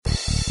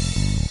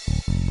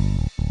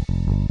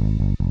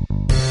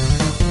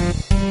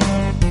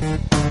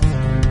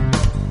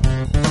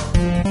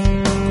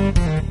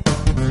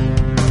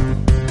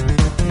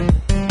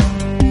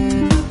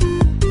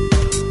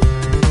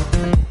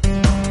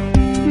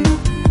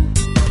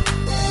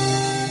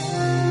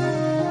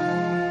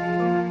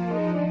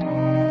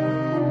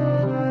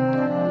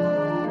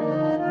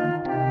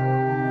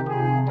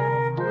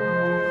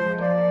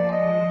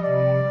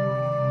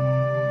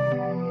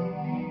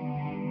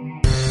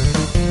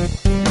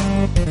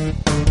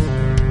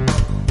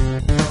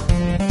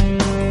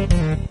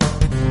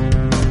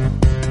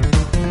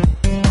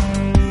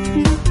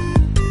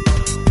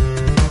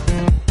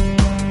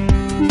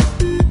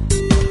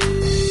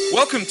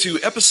to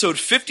episode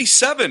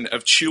 57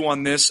 of Chew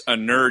on This, a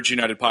Nerds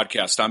United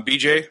podcast. I'm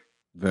BJ.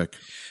 Vic.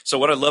 So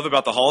what I love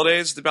about the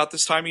holidays, about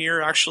this time of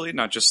year, actually,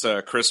 not just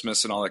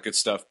Christmas and all that good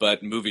stuff,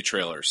 but movie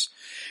trailers.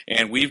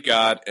 And we've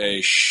got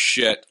a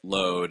shit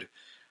load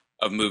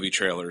of movie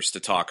trailers to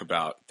talk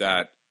about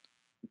that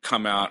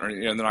come out, or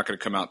they're not going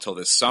to come out till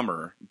this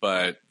summer,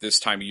 but this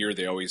time of year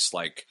they always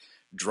like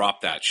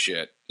drop that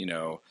shit,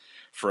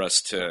 for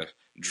us to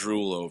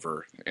drool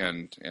over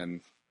and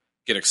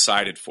get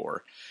excited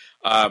for.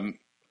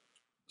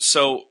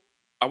 So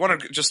I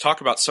want to just talk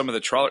about some of the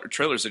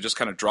trailers that just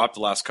kind of dropped the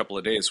last couple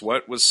of days.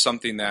 What was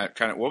something that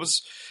kind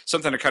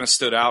of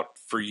stood out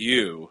for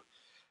you,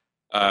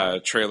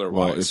 trailer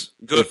wise?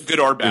 Well, good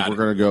or bad? If we're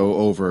going to go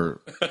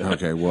over,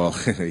 okay, well,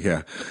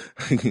 yeah.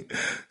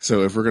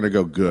 So if we're going to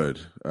go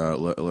good,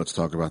 let's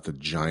talk about the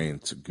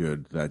giant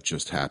good that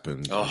just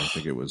happened. Oh. I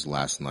think it was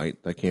last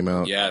night that came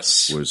out.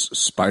 Yes. Was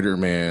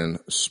Spider-Man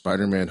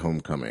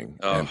Homecoming.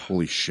 Oh. And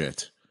holy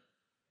shit.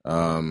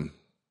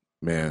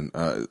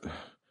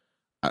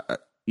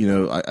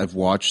 I've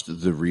watched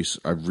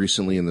I've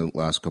recently in the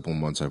last couple of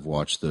months, I've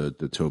watched the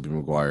Tobey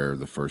Maguire,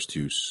 the first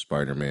two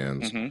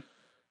Spider-Mans.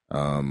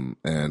 Mm-hmm.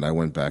 And I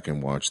went back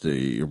and watched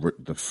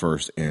the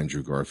first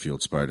Andrew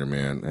Garfield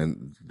Spider-Man,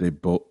 and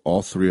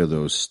all three of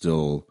those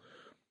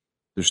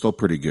they're still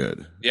pretty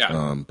good.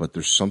 Yeah. But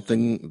there's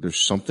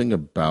something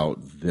about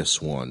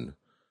this one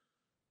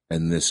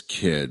and this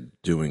kid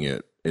doing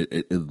it.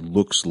 It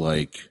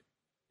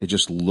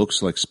just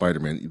looks like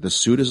Spider-Man. The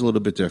suit is a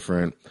little bit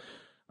different.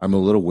 I'm a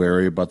little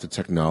wary about the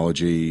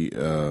technology,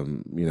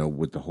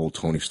 with the whole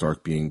Tony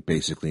Stark being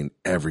basically in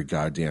every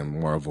goddamn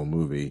Marvel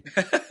movie,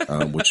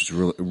 which is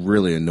really,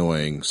 really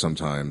annoying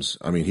sometimes.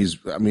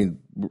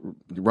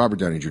 Robert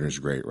Downey Jr. is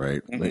great,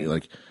 right? Mm-hmm.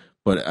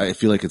 But I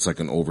feel like it's like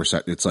an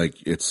oversight. It's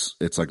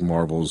like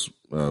Marvel's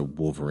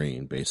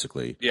Wolverine,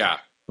 basically. Yeah.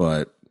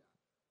 But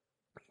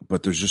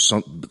there's just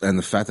and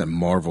the fact that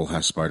Marvel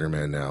has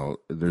Spider-Man now,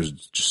 there's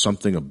just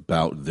something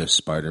about this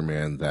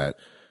Spider-Man that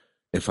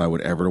if I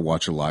would ever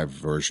watch a live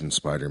version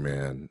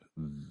Spider-Man,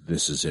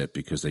 this is it,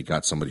 because they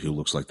got somebody who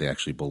looks like they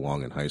actually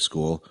belong in high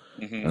school.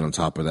 Mm-hmm. And on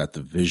top of that,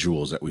 the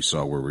visuals that we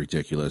saw were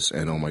ridiculous.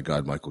 And oh my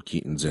God, Michael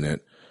Keaton's in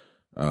it.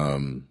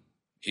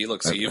 He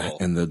looks evil.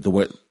 And the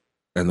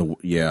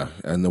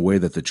way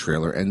that the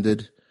trailer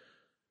ended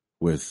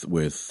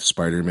with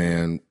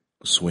Spider-Man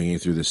swinging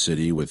through the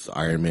city with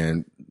Iron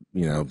Man,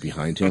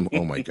 behind him.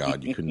 Oh my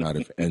God, you could not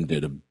have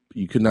ended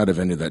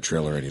that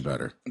trailer any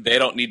better. They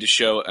don't need to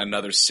show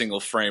another single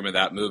frame of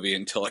that movie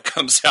until it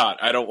comes out.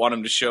 I don't want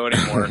them to show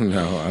anymore.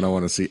 No, I don't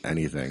want to see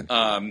anything.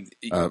 And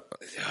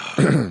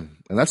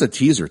that's a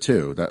teaser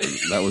too. That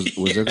was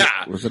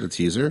yeah. Was it a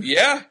teaser?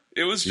 Yeah,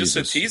 it was Jesus.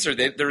 Just a teaser.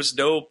 There's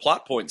no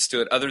plot points to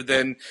it other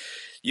than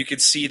you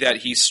could see that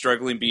he's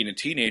struggling being a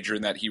teenager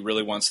and that he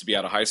really wants to be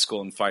out of high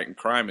school and fighting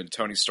crime. And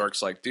Tony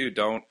Stark's like, dude,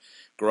 don't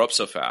grow up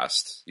so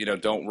fast.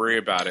 Don't worry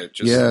about it.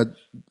 Yeah.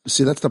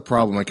 See, that's the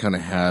problem I kind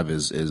of have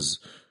is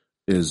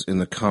in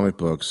the comic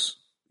books,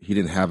 he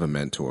didn't have a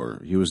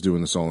mentor. He was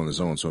doing this all on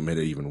his own, so it made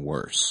it even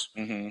worse.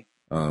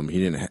 Mm-hmm. He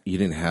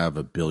didn't have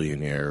a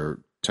billionaire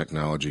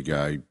technology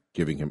guy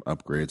giving him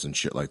upgrades and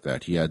shit like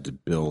that. He had to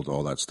build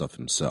all that stuff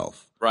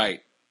himself.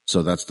 Right.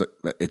 So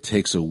it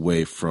takes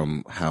away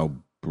from how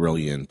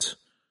brilliant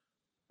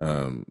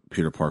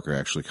Peter Parker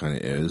actually kind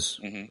of is.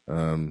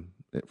 Mm-hmm.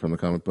 From the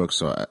comic book,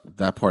 so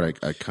that part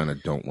I kind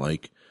of don't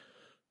like.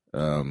 I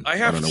don't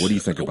know. What do you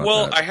think about that?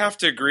 Well, I have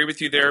to agree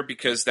with you there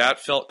because that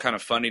felt kind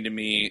of funny to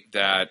me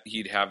that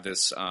he'd have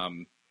this,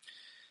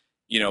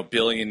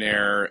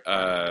 billionaire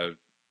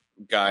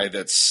guy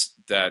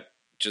that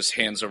just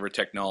hands over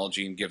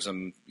technology and gives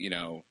him,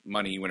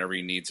 money whenever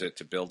he needs it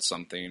to build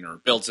something, or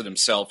builds it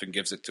himself and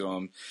gives it to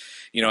him,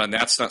 and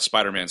that's not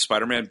Spider-Man.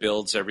 Spider-Man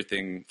builds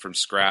everything from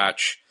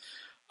scratch.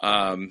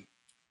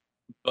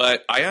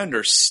 But I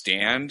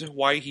understand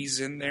why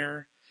he's in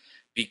there,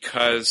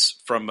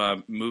 because from a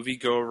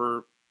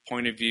moviegoer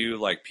point of view,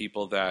 like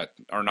people that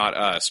are not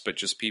us, but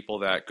just people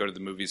that go to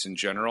the movies in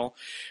general,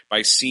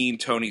 by seeing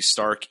Tony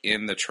Stark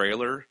in the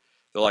trailer,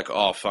 they're like,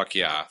 oh, fuck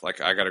yeah. Like,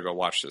 I got to go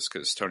watch this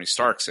because Tony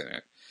Stark's in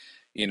it,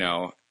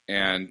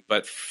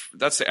 but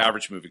that's the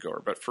average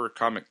moviegoer. But for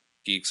comic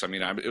geeks,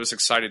 it was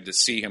excited to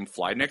see him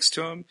fly next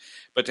to him,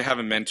 but to have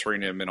him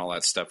mentoring him and all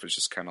that stuff is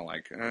just kind of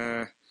like,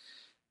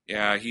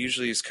 yeah, he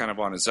usually is kind of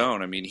on his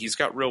own. He's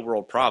got real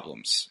world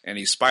problems, and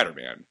he's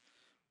Spider-Man.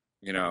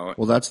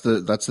 Well, that's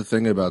the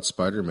thing about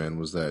Spider-Man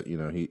was that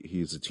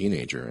he's a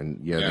teenager,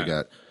 and they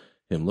got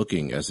him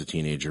looking as a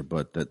teenager,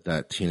 but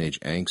that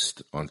teenage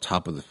angst on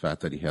top of the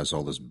fact that he has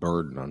all this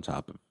burden on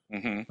top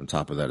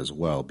of that as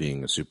well,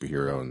 being a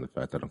superhero, and the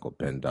fact that Uncle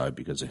Ben died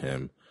because of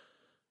him,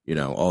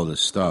 all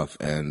this stuff,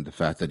 and the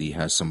fact that he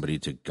has somebody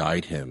to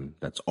guide him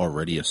that's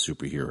already a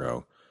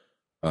superhero.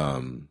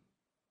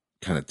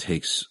 Kind of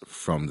takes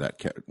from that,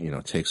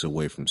 takes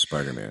away from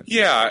Spider-Man.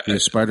 Yeah.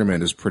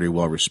 Spider-Man is pretty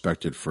well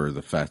respected for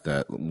the fact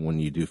that when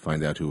you do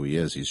find out who he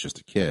is, he's just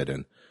a kid.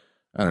 And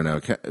I don't know,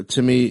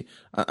 to me,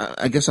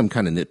 I guess I'm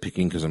kind of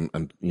nitpicking because I'm,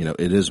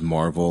 it is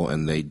Marvel,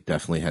 and they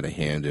definitely had a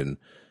hand in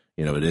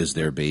it is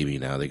their baby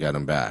now. They got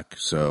him back.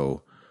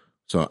 So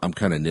I'm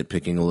kind of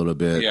nitpicking a little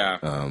bit. Yeah.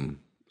 I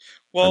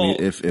mean,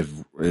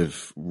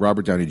 if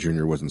Robert Downey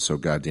Jr. wasn't so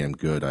goddamn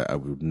good, I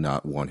would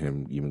not want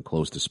him even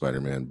close to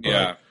Spider-Man. But,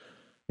 yeah.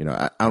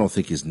 I don't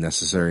think he's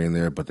necessary in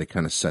there, but they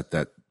kind of set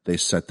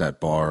that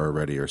bar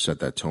already, or set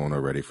that tone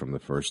already from the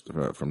first,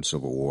 from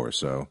Civil War.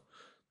 So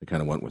they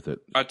kind of went with it.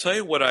 I'll tell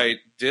you what I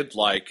did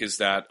like is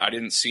that I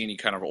didn't see any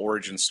kind of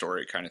origin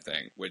story kind of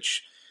thing,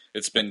 which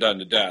it's been done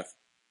to death.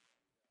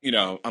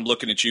 I'm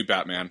looking at you,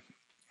 Batman.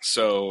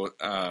 So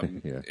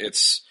Yeah.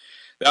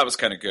 that was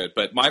kind of good.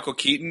 But Michael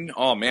Keaton,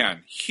 oh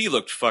man, he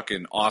looked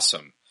fucking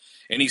awesome,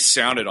 and he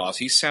sounded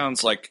awesome. He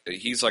sounds like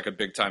he's like a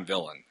big time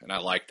villain, and I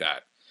like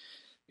that.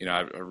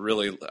 Yeah,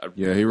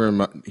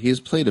 he's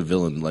played a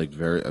villain like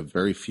a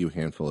very few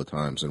handful of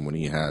times, and when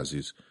he has,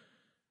 he's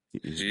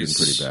been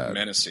pretty bad,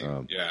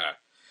 menacing. Yeah.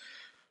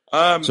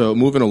 So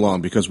moving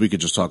along, because we could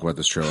just talk about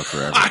this trailer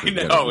forever. I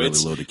know,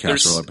 it's a really loaded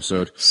casserole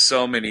episode.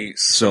 So many.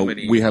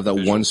 We have that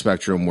visuals. one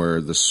spectrum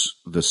where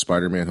the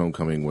Spider-Man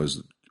Homecoming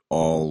was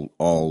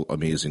all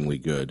amazingly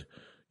good,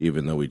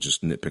 even though we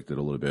just nitpicked it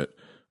a little bit.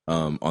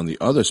 On the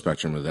other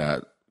spectrum of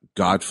that,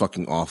 god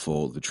fucking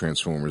awful, the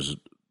Transformers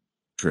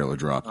trailer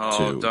dropped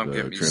too. Don't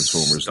get me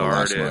Transformers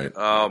started. The Last Night.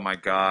 Oh my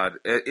god,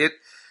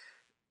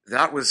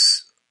 that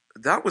was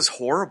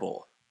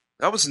horrible.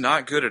 That was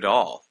not good at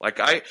all. Like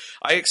I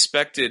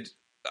expected.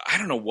 I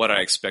don't know what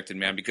I expected,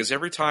 man, because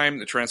every time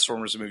the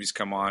Transformers movies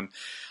come on,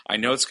 I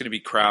know it's going to be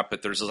crap,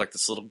 but there's like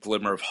this little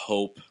glimmer of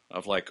hope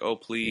of like, oh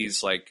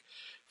please, like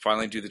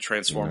finally do the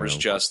Transformers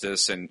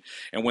justice. And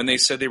when they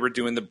said they were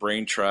doing the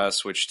Brain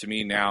Trust, which to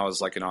me now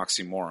is like an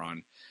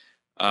oxymoron,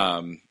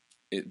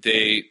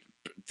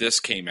 this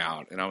came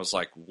out, and I was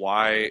like,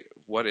 why?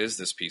 What is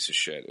this piece of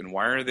shit? And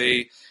why are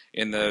they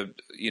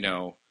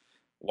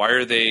why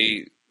are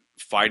they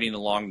fighting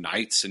along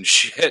nights and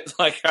shit?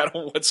 Like, I don't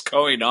know what's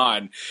going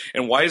on.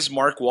 And why is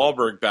Mark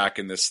Wahlberg back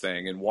in this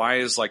thing? And why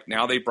is, like,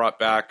 now they brought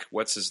back,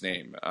 what's his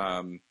name?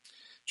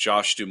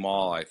 Josh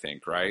Duhamel, I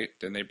think, right?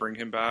 Didn't they bring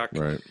him back?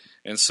 Right.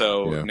 And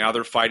so now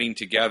they're fighting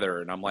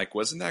together. And I'm like,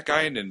 wasn't that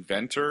guy an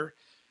inventor?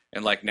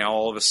 And, like, now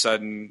all of a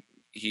sudden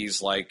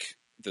he's, like,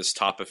 this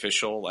top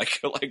official.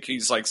 Like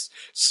he's, like,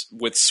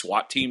 with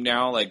SWAT team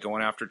now, like,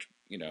 going after,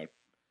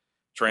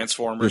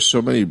 Transformers.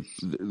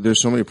 There's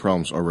so many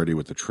problems already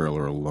with the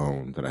trailer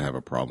alone that I have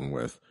a problem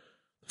with.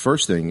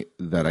 First thing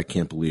that I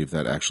can't believe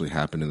that actually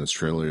happened in this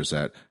trailer is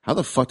that how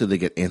the fuck did they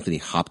get Anthony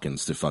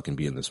Hopkins to fucking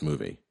be in this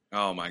movie?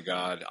 Oh my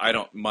god,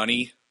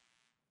 money.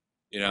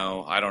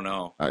 I don't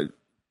know.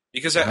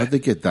 Because how'd they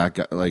get that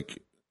guy?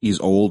 Like, he's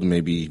old,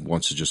 maybe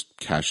wants to just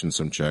cash in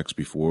some checks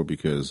before,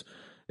 because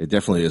it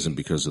definitely isn't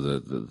because of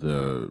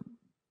the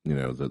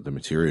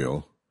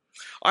material.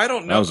 I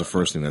don't know. That was the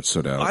first thing that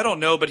stood out. I don't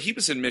know, but he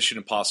was in Mission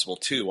Impossible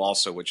 2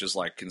 also, which is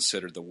like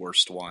considered the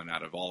worst one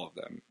out of all of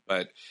them.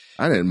 But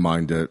I didn't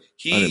mind it.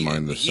 I didn't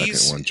mind the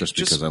second one just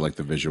because I like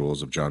the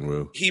visuals of John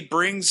Woo. He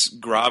brings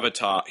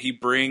gravitas. He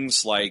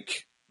brings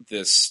like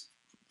this,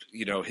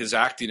 his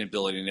acting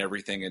ability and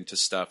everything into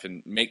stuff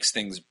and makes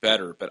things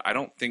better. But I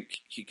don't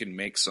think he can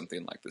make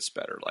something like this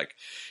better. Like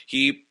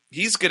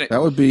he's gonna.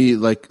 That would be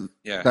like,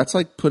 that's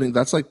like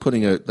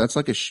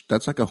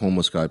a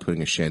homeless guy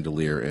putting a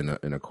chandelier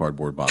in a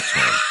cardboard box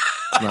home.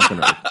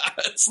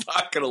 It's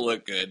not gonna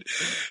look good.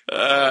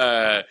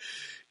 I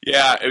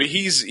mean,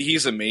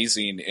 he's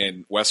amazing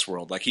in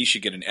Westworld. Like, he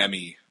should get an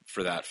Emmy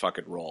for that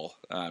fucking role.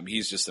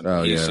 He's just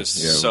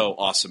so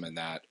awesome in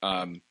that.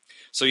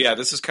 So yeah,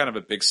 this is kind of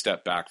a big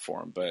step back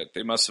for him, but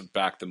they must have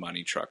backed the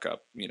money truck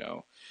up.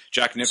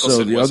 Jack Nicholson.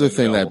 So the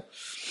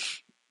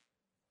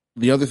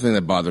other thing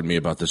that bothered me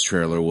about this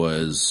trailer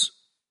was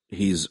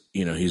he's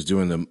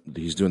doing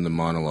the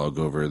monologue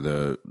over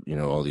the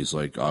all these,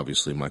 like,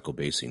 obviously Michael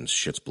Bay scenes,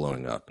 shit's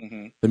blowing up.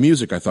 Mm-hmm. The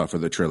music I thought for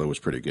the trailer was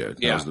pretty good.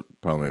 That was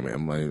probably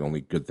my only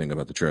good thing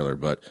about the trailer.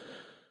 But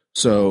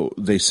so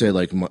they say,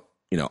 like,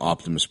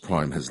 Optimus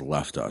Prime has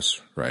left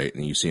us, right?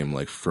 And you see him,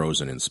 like,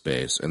 frozen in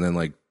space, and then,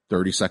 like,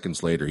 30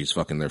 seconds later he's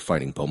fucking there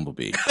fighting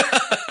Bumblebee.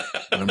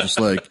 And I'm just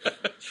like,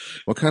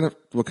 what kind of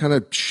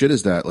shit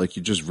is that? Like,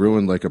 you just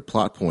ruined, like, a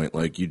plot point.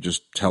 Like, you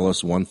just tell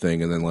us one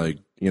thing, and then, like,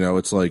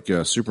 it's like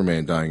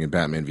Superman dying in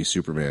Batman v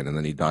Superman, and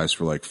then he dies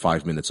for like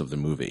 5 minutes of the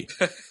movie,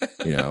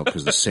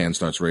 because the sand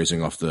starts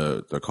raising off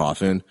the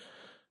coffin.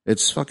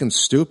 It's fucking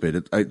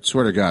stupid. I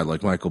swear to God,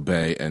 like, Michael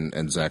Bay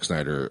and Zack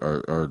Snyder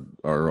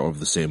are of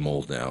the same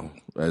mold now,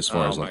 as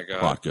far as, like,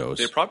 plot goes.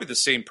 They're probably the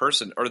same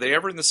person. Are they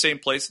ever in the same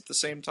place at the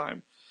same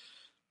time?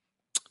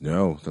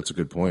 No, that's a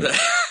good point.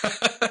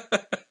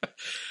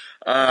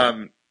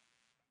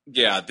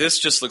 Yeah, this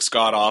just looks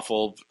god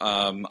awful.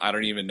 I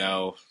don't even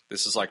know.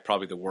 This is like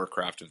probably the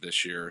Warcraft of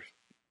this year,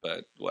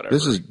 but whatever.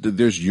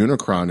 There's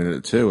Unicron in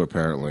it too.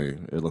 Apparently,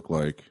 it looked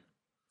like,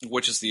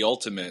 which is the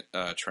ultimate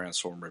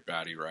Transformer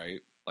baddie, right?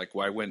 Like,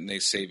 why wouldn't they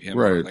save him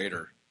for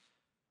later?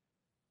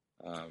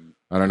 I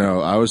don't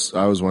know. I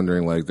was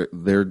wondering, like,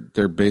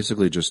 they're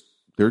basically just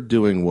they're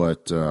doing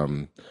what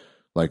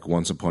like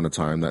Once Upon a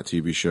Time, that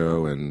TV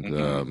show,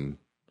 and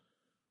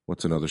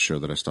what's another show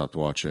that I stopped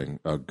watching?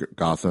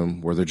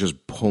 Gotham, where they're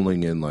just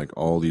pulling in like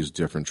all these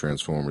different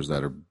Transformers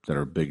that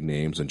are big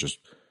names and just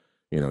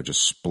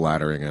just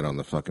splattering it on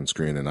the fucking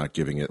screen and not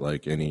giving it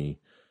like any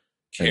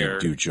Care.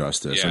 due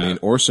justice. I Yeah. mean,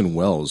 Orson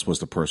Welles was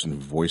the person who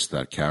voiced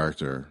that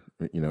character,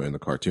 in the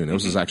cartoon. It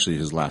was actually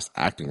his last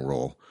acting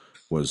role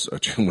was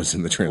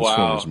in the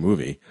Transformers Wow.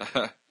 movie.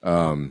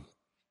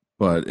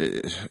 But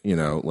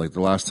like the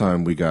last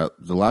time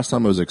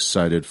I was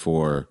excited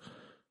for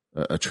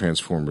a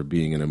Transformer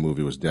being in a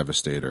movie was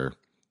Devastator,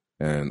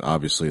 and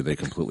obviously they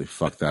completely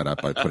fucked that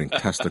up by putting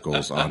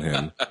testicles on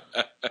him.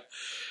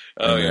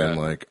 Oh, And then,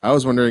 yeah. like, I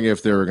was wondering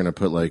if they were going to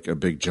put, like, a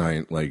big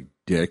giant, like,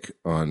 dick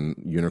on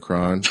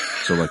Unicron,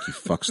 so, like, he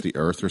fucks the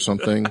Earth or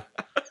something.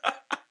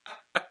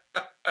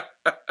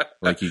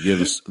 Like, he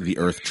gives the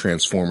Earth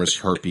Transformers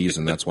herpes,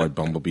 and that's why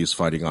Bumblebee's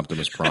fighting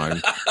Optimus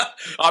Prime.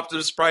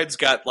 Optimus Prime's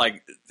got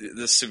like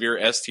the severe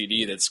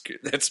STD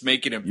that's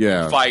making him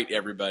Yeah. fight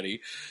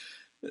everybody.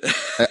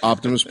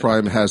 Optimus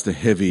Prime has the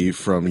HIV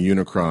from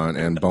Unicron,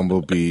 and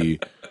Bumblebee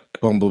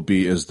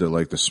is the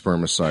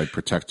spermicide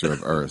protector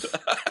of Earth.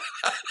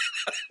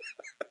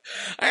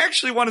 I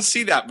actually want to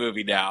see that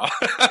movie now.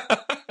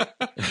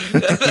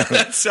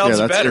 that sounds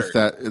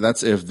better.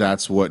 That's if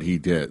that's what he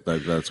did.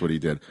 That's what he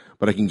did.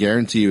 But I can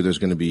guarantee you, there's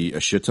going to be a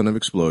shit ton of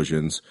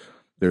explosions.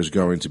 There's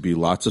going to be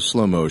lots of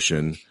slow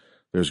motion.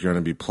 There's going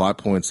to be plot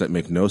points that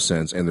make no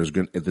sense, and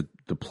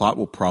the plot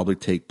will probably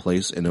take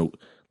place in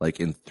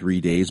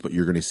 3 days, but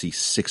you're going to see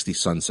 60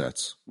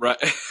 sunsets. Right.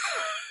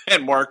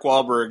 And Mark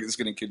Wahlberg is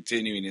going to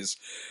continue in his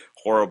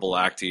horrible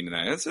acting in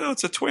that.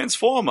 It's a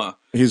Transformer.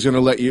 He's going to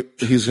let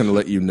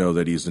you know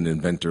that he's an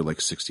inventor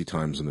like 60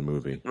 times in the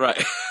movie.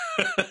 Right.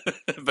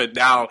 But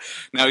now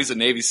he's a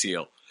Navy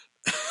SEAL.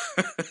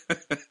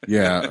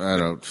 Yeah, I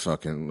don't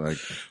fucking like.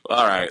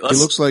 All right.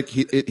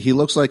 He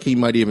looks like he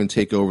might even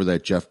take over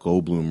that Jeff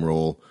Goldblum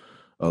role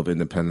of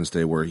Independence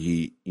Day, where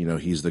he's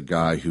the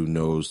guy who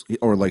knows,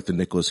 or like the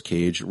Nicolas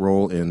Cage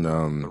role in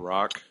The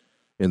Rock.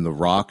 In The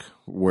Rock,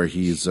 where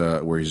he's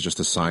just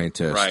a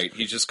scientist, Right.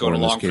 He's just going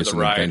along for the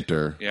ride.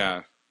 Inventor.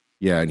 Yeah.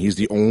 Yeah, and he's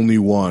the only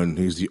one.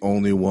 He's the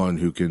only one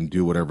who can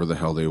do whatever the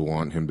hell they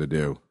want him to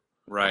do.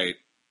 Right.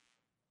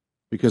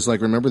 Because,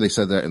 like, remember they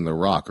said that in The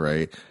Rock,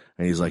 right?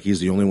 And he's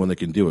the only one that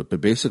can do it.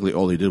 But basically,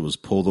 all he did was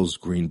pull those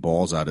green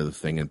balls out of the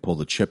thing and pull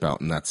the chip out,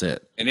 and that's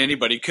it. And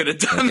anybody could have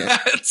done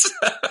that.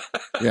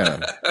 Yeah,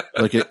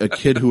 like a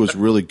kid who was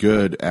really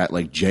good at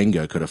like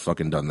Jenga could have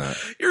fucking done that.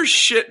 You're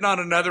shitting on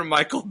another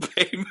Michael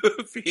Bay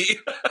movie.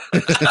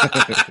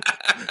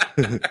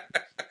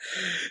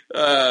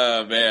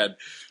 Oh man.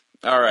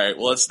 All right.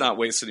 Well, let's not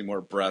waste any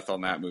more breath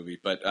on that movie.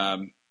 But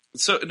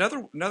so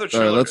another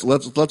trailer. All right,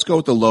 let's go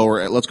with the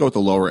lower. Let's go with the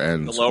lower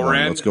end. The lower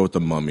end. Let's go with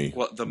the Mummy.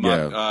 Well, the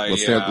Mummy.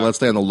 Yeah. Let's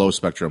stay on the low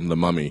spectrum. The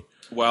Mummy.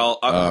 Well,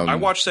 I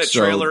watched that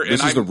trailer.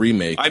 This and is the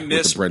remake. I with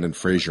the Brendan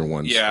Fraser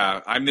ones.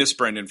 Yeah, I miss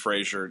Brendan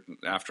Fraser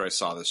after I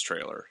saw this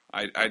trailer.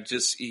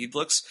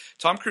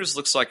 Tom Cruise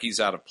looks like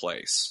he's out of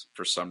place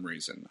for some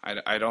reason.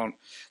 I don't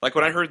like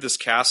when I heard this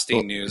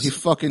casting news. He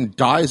fucking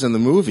dies in the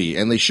movie,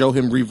 and they show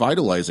him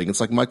revitalizing. It's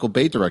like Michael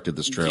Bay directed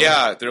this trailer.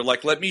 Yeah, they're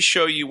like, let me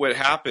show you what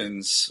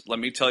happens. Let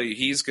me tell you,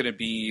 he's going to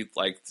be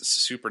like the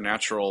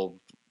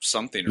supernatural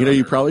something.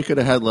 You probably could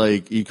have had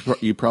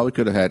you probably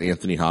could have had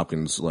Anthony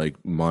Hopkins like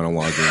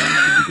monologuing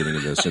at the beginning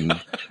of this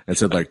and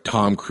said like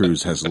Tom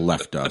Cruise has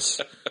left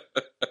us,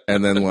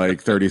 and then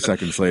like 30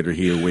 seconds later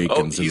he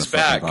awakens in the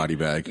fucking body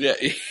bag.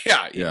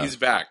 Yeah, he's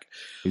back.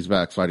 He's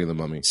back fighting the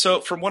Mummy. So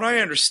from what I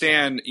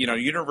understand,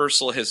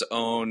 Universal has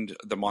owned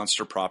the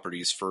monster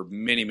properties for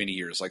many, many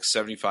years, like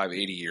 75,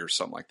 80 years,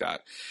 something like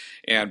that.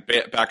 And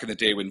back in the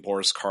day when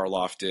Boris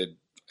Karloff did,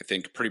 I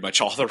think, pretty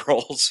much all the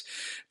roles.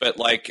 But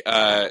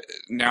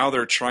now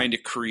they're trying to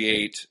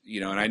create,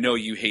 and I know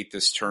you hate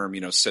this term,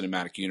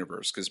 cinematic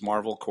universe, because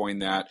Marvel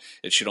coined that.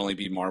 It should only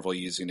be Marvel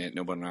using it,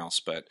 no one else.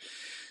 But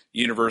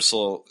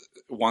Universal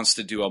wants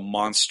to do a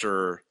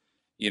monster,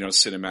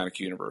 cinematic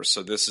universe.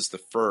 So this is the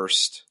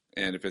first.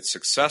 And if it's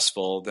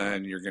successful,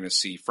 then you're going to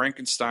see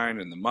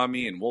Frankenstein and the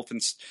Mummy and Wolfman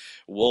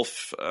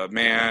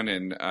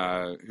and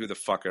who the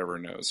fuck ever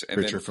knows. And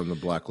Creature from the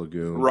Black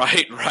Lagoon.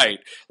 Right.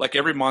 Like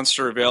every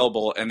monster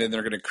available, and then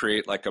they're going to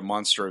create like a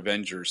Monster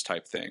Avengers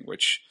type thing,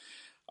 which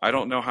I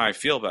don't know how I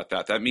feel about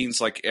that. That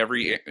means like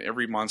every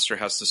monster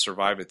has to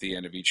survive at the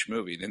end of each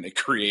movie. Then they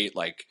create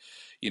like,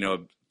 a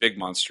big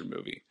monster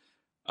movie.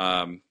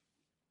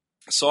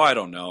 So I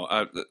don't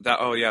know.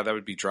 That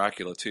would be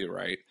Dracula too,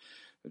 right?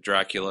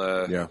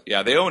 Dracula.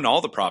 Yeah, they own all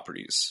the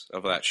properties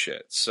of that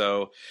shit.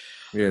 So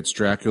yeah, it's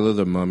Dracula,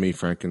 the Mummy,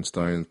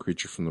 Frankenstein,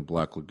 Creature from the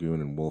Black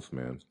Lagoon, and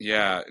Wolfman.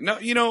 Yeah. No,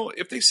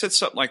 if they said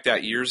something like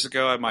that years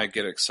ago, I might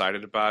get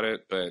excited about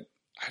it, but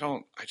I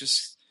don't.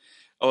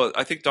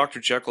 I think Dr.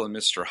 Jekyll and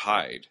Mr.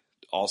 Hyde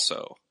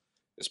also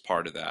is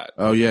part of that.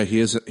 Oh yeah, he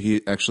isn't.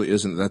 He actually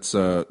isn't. That's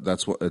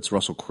what it's.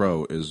 Russell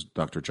Crowe is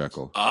Dr.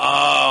 Jekyll.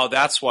 Oh,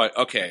 that's what.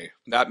 Okay,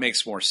 that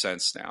makes more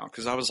sense now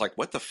because I was like,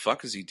 what the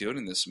fuck is he doing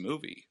in this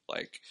movie?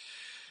 Like,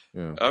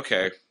 yeah.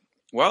 Okay.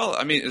 Well,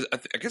 I mean,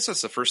 I guess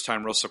that's the first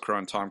time Russell Crowe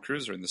and Tom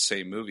Cruise are in the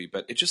same movie,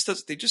 but it just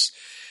does. They just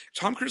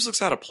Tom Cruise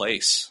looks out of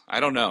place. I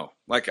don't know.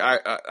 Like I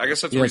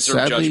guess I have to Yeah,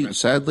 reserve judgment.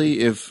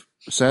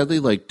 sadly,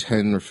 like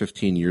 10 or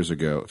 15 years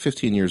ago,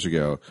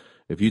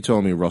 if you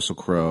told me Russell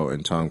Crowe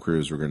and Tom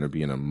Cruise were going to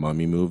be in a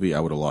Mummy movie, I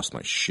would have lost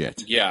my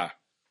shit. Yeah,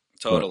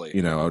 totally.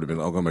 But, I would have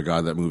been, oh my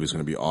God, that movie's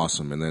going to be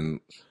awesome. And then,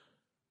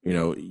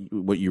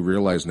 what you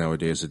realize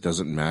nowadays, it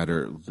doesn't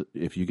matter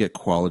if you get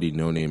quality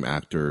no-name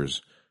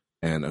actors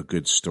and a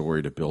good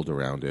story to build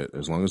around it.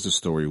 As long as the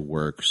story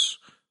works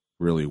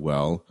really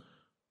well,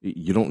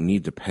 you don't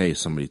need to pay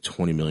somebody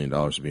 $20 million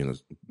to be in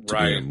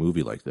a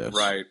movie like this.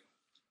 Right.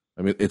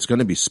 I mean, it's going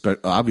to be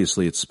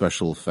obviously it's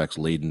special effects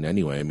laden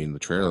anyway. I mean, the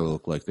trailer alone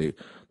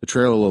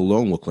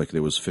looked like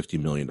there was $50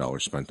 million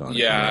spent on it.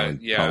 Yeah,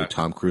 Probably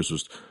Tom Cruise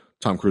was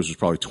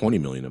probably $20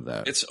 million of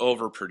that. It's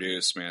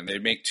overproduced, man. They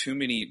make too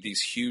many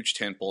these huge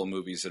tentpole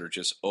movies that are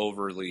just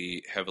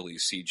overly heavily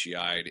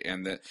CGI'd,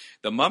 and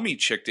the Mummy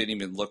chick didn't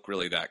even look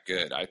really that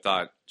good. I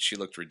thought she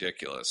looked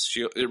ridiculous.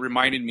 It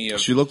reminded me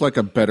of. She looked like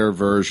a better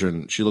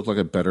version.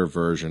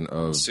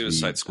 Of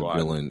Suicide Squad.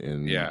 The villain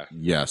in. Yeah.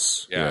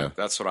 Yes. Yeah,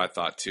 that's what I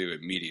thought too.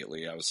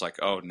 Immediately, I was like,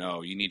 "Oh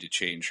no, you need to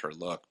change her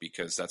look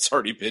because that's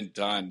already been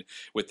done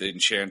with the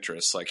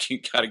Enchantress. Like, you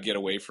got to get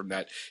away from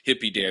that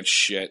hippie dance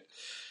shit."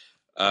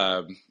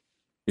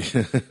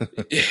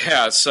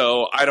 Yeah,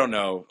 so I don't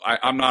know.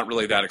 I'm not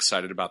really that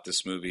excited about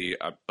this movie,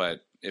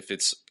 but if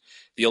it's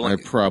the only, I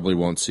probably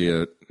won't see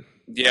it.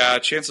 Yeah,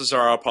 chances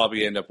are I'll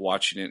probably end up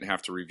watching it and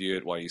have to review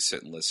it while you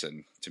sit and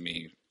listen to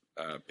me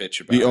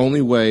bitch about it. The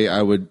only way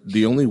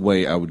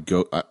I would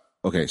go.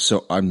 Okay,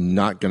 so I'm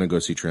not going to go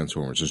see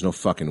Transformers. There's no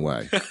fucking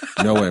way.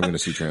 No way I'm going to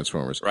see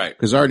Transformers. Right.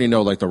 Because I already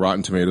know, like, the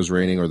Rotten Tomatoes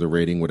rating or the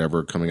rating,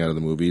 whatever, coming out of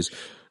the movies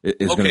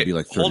is going to be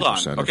like 30%. Hold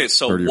on. Okay,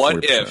 so 30 what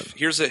 40%. if,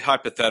 here's a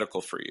hypothetical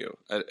for you,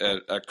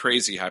 a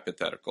crazy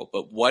hypothetical,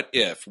 but what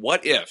if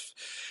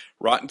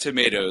Rotten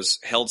Tomatoes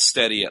held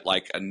steady at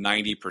like a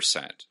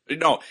 90%?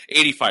 No,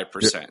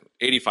 85%.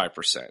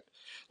 85%.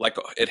 Like,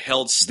 it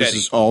held steady.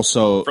 This is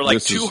also for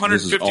like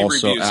 250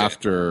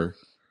 reviews.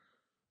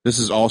 This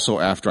is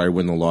also after I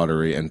win the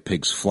lottery and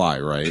pigs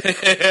fly, right?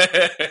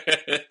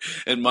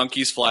 And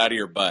monkeys fly out of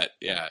your butt.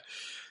 Yeah.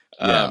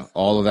 Yeah,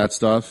 all of that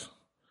stuff.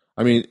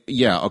 I mean,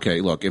 yeah,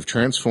 okay, look, if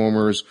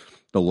Transformers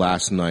The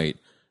Last Night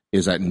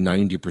is at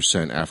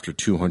 90% after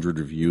 200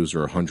 reviews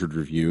or 100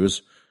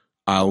 reviews,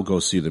 I'll go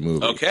see the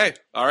movie. Okay.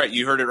 All right,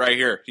 you heard it right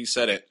here. He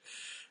said it.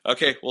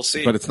 Okay, we'll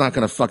see. But it's not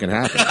going to fucking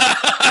happen.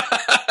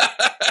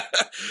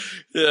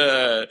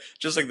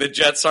 Just like the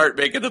Jets aren't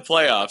making the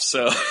playoffs,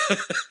 so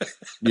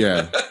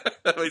yeah,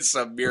 it's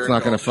some miracle. It's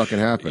not going to fucking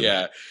happen.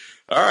 Yeah.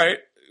 All right.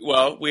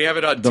 Well, we have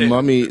it on the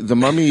Mummy. The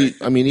Mummy.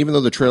 I mean, even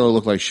though the trailer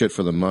looked like shit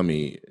for the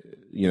Mummy,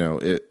 you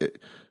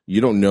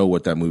don't know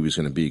what that movie's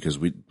going to be because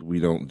we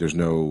don't. There's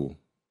no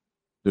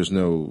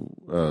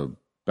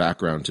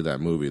background to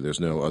that movie. There's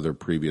no other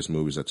previous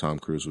movies that Tom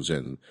Cruise was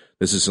in.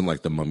 This isn't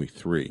like the Mummy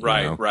 3.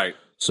 Right. Right.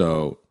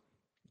 So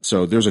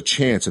there's a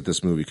chance that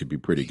this movie could be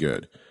pretty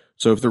good.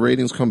 So if the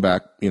ratings come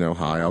back,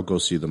 high, I'll go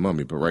see The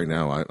Mummy. But right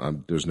now,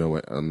 there's no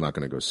way I'm not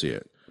going to go see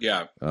it.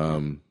 Yeah.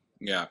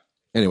 Yeah.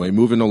 Anyway,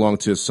 moving along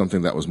to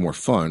something that was more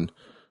fun.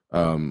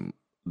 The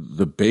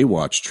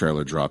Baywatch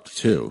trailer dropped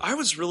too. I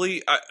was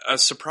really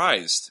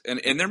surprised,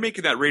 and they're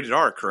making that rated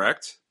R,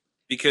 correct?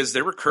 Because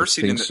they were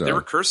cursing they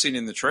were cursing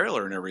in the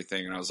trailer and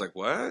everything, and I was like,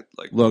 "What?"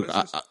 Like, look,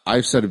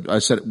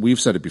 we've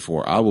said it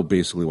before. I will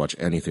basically watch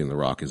anything The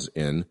Rock is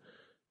in.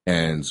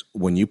 And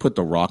when you put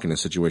The Rock in a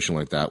situation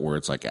like that where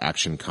it's like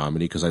action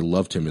comedy, because I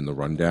loved him in The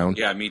Rundown.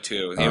 Yeah, me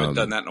too. They haven't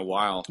done that in a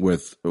while.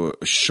 With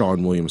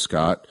Sean William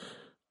Scott.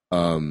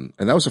 And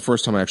that was the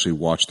first time I actually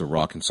watched The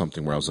Rock in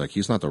something where I was like,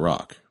 he's not The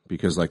Rock.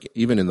 Because like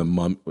even in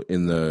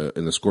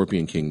the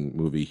Scorpion King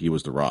movie, he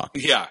was The Rock.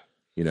 Yeah.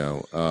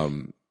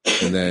 And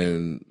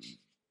then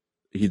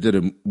he did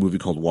a movie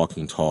called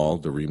Walking Tall,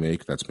 the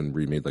remake that's been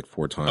remade like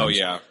 4 times. Oh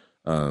yeah.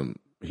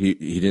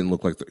 He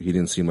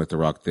didn't seem like The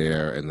Rock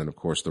there, and then of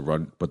course The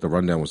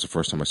Rundown was the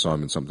first time I saw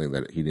him in something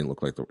that he didn't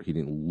look like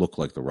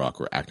The Rock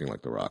or acting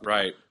like The Rock.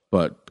 Right.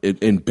 But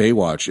in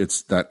Baywatch,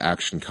 it's that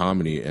action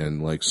comedy,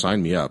 and like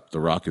sign me up. The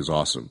Rock is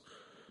awesome.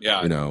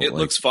 Yeah, it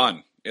looks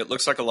fun. It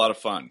looks like a lot of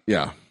fun.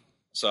 Yeah.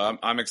 So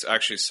I'm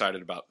actually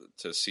excited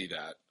to see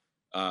that.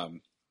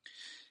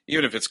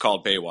 Even if it's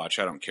called Baywatch,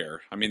 I don't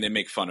care. I mean, they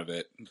make fun of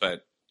it,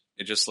 but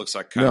it just looks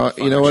like kind of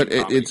fun. You know what?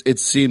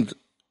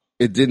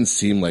 It didn't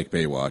seem like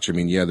Baywatch. I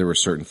mean, yeah, there were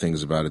certain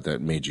things about it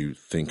that made you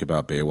think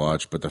about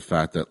Baywatch, but the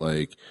fact that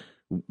like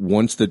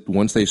once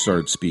they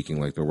started speaking,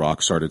 like The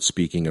Rock started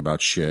speaking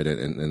about shit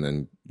and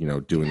then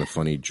doing the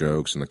funny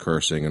jokes and the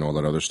cursing and all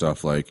that other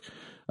stuff, like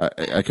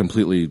I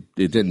completely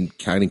didn't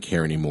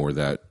care anymore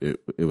that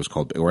it was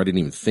called, or I didn't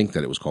even think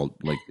that it was called,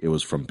 like it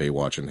was from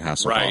Baywatch and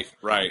Hasselhoff.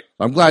 Right.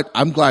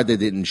 I'm glad they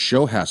didn't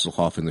show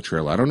Hasselhoff in the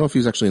trailer. I don't know if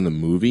he's actually in the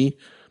movie,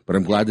 but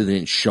I'm glad they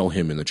didn't show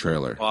him in the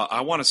trailer. Well,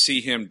 I want to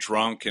see him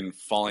drunk and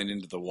falling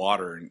into the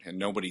water and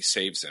nobody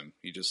saves him.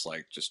 He just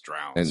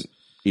drowns. And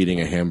eating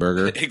a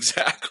hamburger.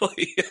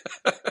 Exactly.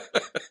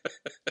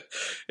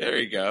 There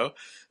you go.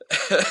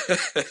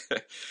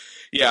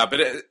 Yeah, but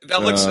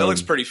that looks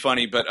Um, pretty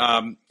funny. But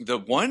the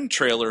one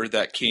trailer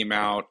that came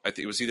out, I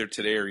think it was either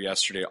today or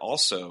yesterday,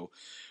 also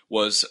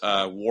was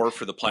War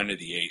for the Planet of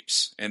the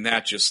Apes, and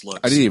that just I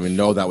didn't looks even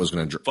know that was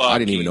going to. I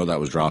didn't even know fucking. that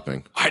was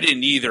dropping. I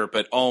didn't either,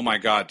 but oh my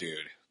god, dude,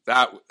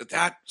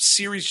 that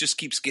series just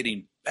keeps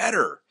getting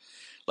better.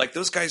 Like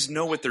those guys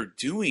know what they're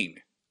doing.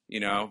 You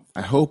know?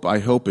 I hope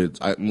it's.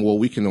 Well,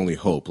 we can only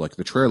hope. Like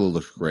the trailer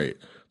looked great.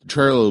 The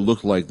trailer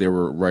looked like they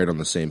were right on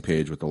the same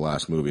page with the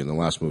last movie, and the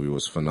last movie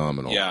was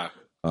phenomenal. Yeah,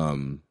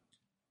 Um,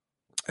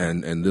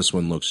 and this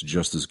one looks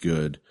just as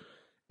good.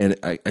 And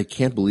I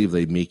can't believe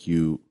they make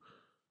you.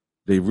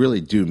 They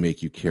really do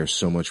make you care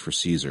so much for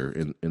Caesar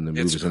in the it's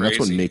movies, and that's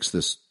what crazy. makes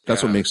this.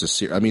 That's what Yeah, makes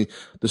this. I mean,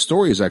 the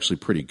story is actually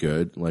pretty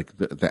good. Like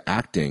the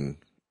acting,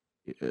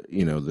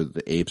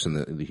 the apes and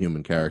the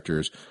human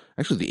characters.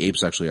 Actually, the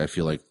apes. Actually, I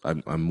feel like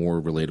I'm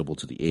more relatable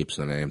to the apes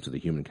than I am to the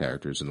human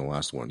characters in the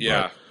last one.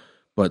 yeah.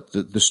 But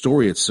the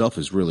story itself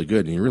is really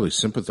good, and you really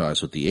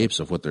sympathize with the apes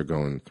of what they're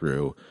going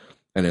through.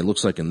 And it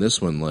looks like in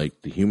this one,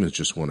 like the humans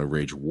just want to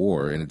wage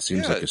war, and it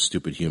seems like Yeah, a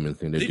stupid human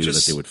thing to they do that they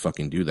just would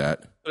fucking do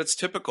that. but it's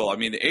typical. I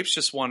mean, the apes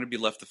just want to be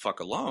left the fuck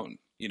alone.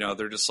 You know,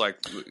 they're just like,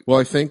 Well,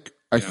 I you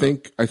know,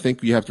 think, I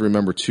think you have to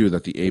remember too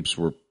that the apes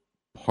were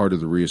part of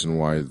the reason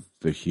why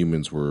the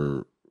humans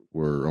were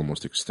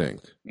almost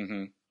extinct,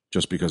 hmm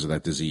just because of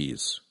that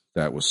disease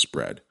that was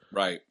spread,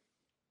 right.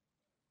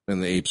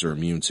 and the apes are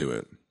immune to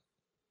it.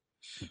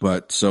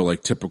 But so,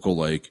 like typical,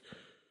 like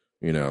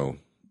you know,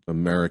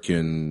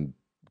 American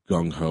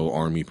gung ho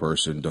army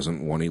person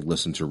doesn't want to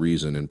listen to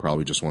reason and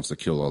probably just wants to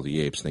kill all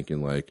the apes,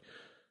 thinking like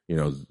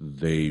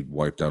they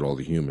wiped out all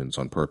the humans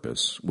on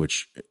purpose.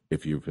 Which,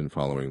 if you've been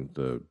following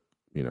the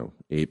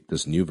ape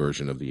this new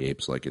version of the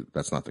apes, like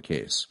that's not the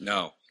case.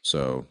 No,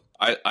 So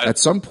I, I, at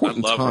some I point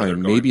in love where they're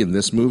time, going. maybe in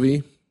this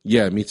movie,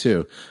 yeah, me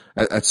too.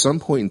 At some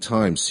point in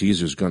time,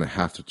 Caesar's going to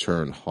have to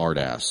turn hard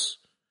ass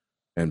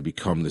and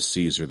become the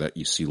Caesar that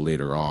you see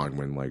later on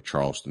when like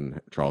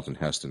Charlton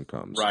Heston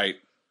comes. Right.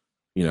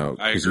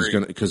 I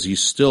Because agree.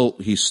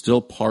 he's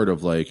still part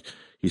of like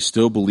he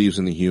still believes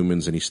in the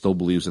humans and he still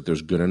believes that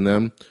there's good in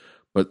them.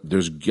 But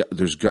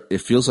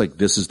it feels like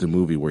this is the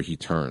movie where he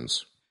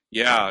turns.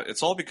 Yeah,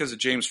 it's all because of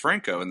James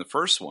Franco in the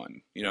first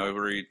one. You know,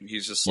 where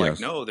he's just like, Yes.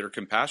 no, they're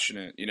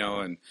compassionate. You know,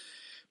 and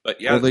but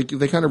Well, yeah,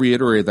 they kind of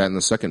reiterated that in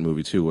the second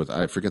movie too. With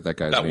I forget that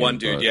guy's that name, one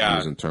dude. but he Yeah,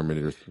 was in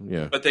Terminator.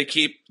 Yeah. but they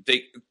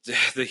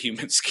the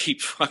humans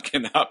keep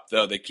fucking up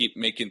though. They keep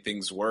making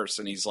things worse,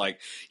 and he's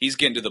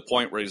getting to the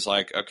point where he's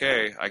like,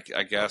 okay,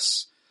 I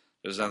guess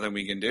there's nothing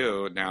we can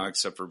do now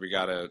except for we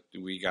gotta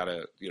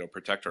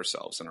protect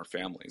ourselves and our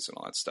families and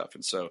all that stuff.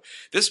 And so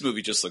this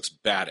movie just looks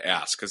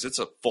badass because it's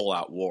a full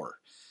out war,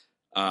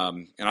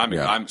 and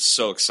Yeah. I'm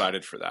so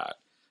excited for that,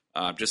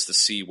 just to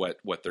see what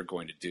they're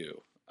going to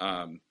do.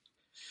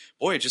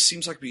 Boy, it just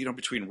seems like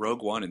between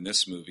Rogue One and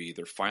this movie,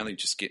 they're finally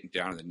just getting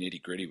down to the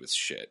nitty gritty with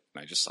shit.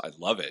 And I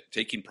love it.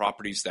 Taking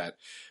properties that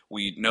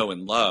we know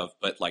and love,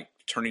 but like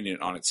turning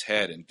it on its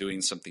head and doing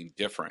something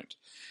different.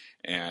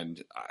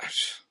 And I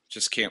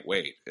just can't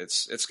wait.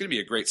 It's going to be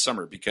a great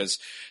summer because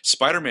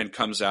Spider-Man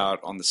comes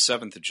out on the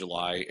 7th of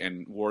July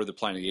and War of the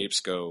Planet of the Apes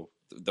go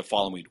the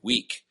following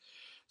week.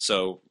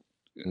 So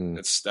Mm,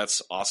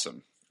 that's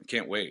awesome. I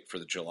can't wait for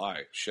the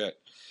July shit.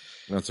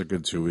 that's a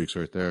good 2 weeks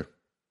right there.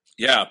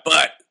 Yeah,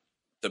 but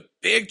the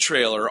big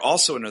trailer,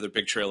 also another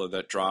big trailer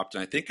that dropped,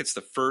 and I think it's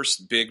the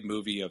first big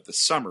movie of the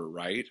summer,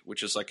 right?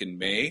 Which is like in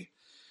May.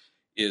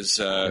 Is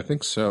I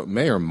think so.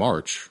 May or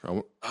March?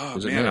 oh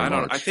Was it May man, or I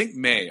don't. I March? think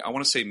May. I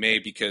want to say May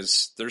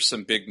because there's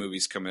some big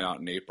movies coming out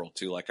in April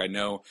too. Like I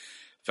know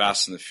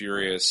Fast and the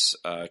Furious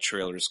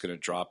trailer is going to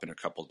drop in a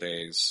couple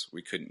days.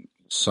 We couldn't.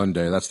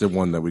 Sunday. That's the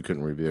one that we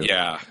couldn't review.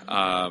 Yeah.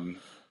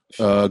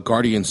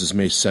 Guardians is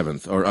May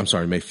 7th, or I'm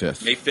sorry, May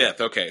 5th. May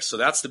 5th. Okay, so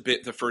that's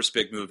the first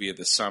big movie of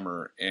the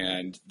summer,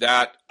 and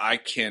that I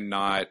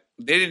cannot.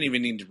 They didn't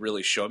even need to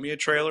really show me a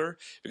trailer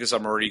because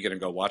I'm already going to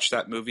go watch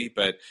that movie.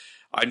 But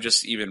I'm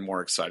just even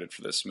more excited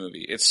for this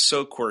movie. It's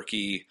so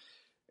quirky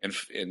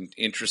and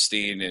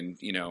interesting, and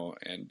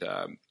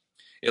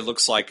it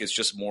looks like it's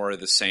just more of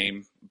the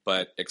same,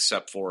 but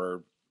except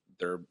for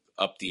they're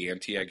up the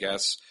ante, I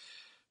guess.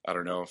 I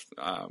don't know if,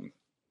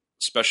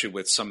 especially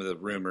with some of the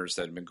rumors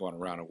that have been going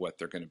around of what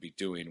they're going to be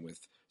doing with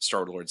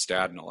Star Lord's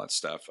dad and all that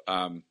stuff.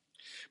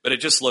 But it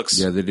just looks,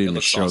 Yeah, they it didn't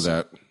looks show awesome.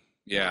 that.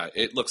 Yeah,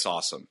 it looks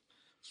awesome.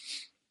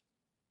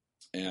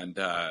 And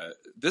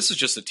this is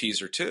just a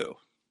teaser too.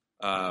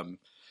 But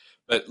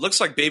it looks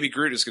like Baby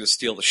Groot is going to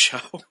steal the show.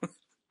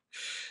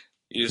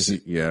 he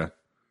just Yeah.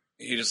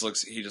 he just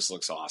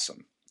looks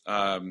awesome.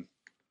 I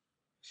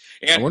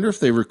And wonder if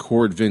they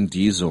record Vin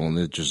Diesel and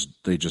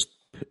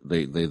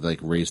they like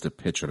raised the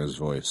pitch on his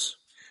voice.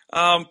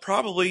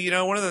 probably,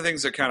 one of the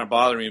things that kind of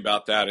bothered me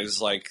about that is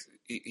like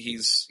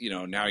he's,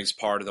 now he's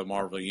part of the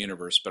Marvel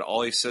universe, but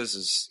all he says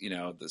is,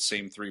 the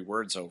same three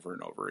words over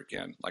and over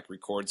again, like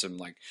records them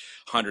like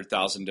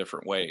 100,000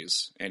 different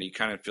ways. And he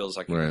kind of feels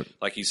like, Right.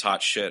 like he's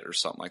hot shit or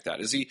something like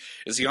that. Is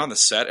he on the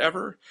set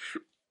ever?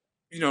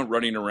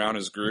 running around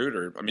as Groot,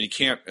 or I mean, he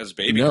can't as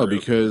Baby No, Groot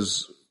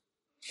because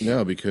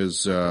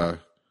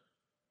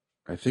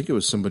I think it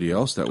was somebody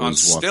else that on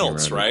was walking stilts, around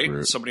as right?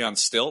 Groot. Somebody on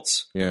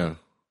stilts. Yeah,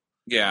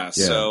 Yeah. yeah,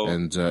 So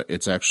and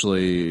it's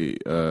actually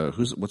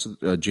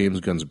James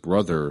Gunn's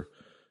brother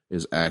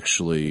is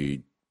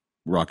actually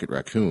Rocket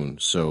Raccoon.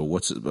 So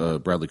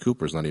Bradley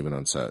Cooper's not even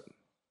on set.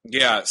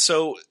 yeah.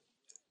 So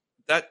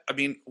I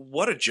mean,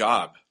 what a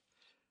job.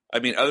 I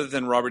mean, other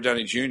than Robert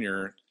Downey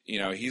Jr.,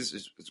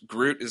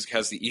 Groot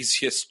has the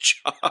easiest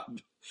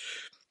job,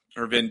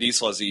 or Vin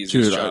Diesel has the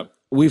easiest Dude, job.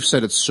 we've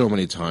said it so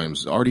many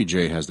times.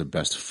 RDJ has the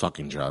best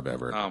fucking job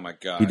ever. Oh my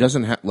god. He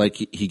doesn't have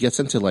he gets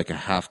into like a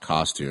half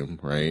costume,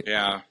 right?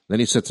 Yeah. Then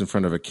he sits in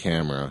front of a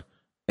camera,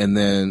 and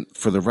then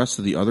for the rest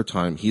of the other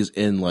time, he's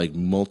in like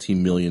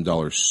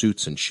multi-million-dollar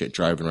suits and shit,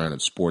 driving around in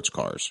sports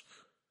cars.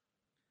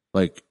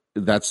 Like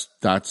that's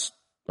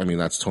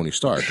Tony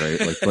Stark, right?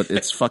 Like, but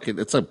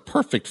it's a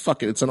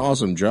perfect it's an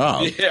awesome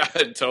job. Yeah,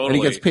 totally. And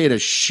he gets paid a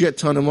shit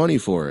ton of money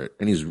for it.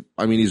 And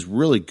he's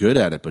really good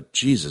at it, but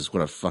Jesus,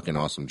 what a fucking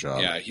awesome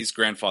job. Yeah, he's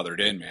grandfathered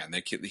in, man.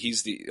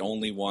 He's the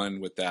only one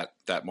with that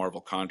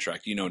Marvel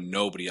contract.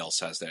 Nobody else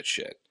has that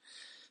shit.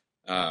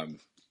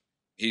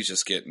 He's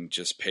just getting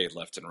paid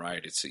left and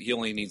right. He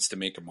only needs to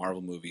make a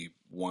Marvel movie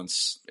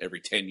once every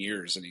 10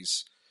 years and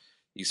he's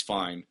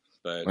fine.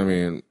 But I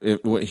mean,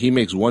 he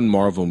makes one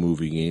Marvel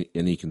movie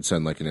and he can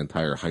send like an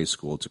entire high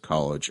school to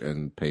college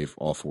and pay for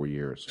all 4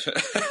 years.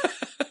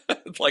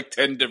 like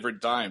 10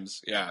 different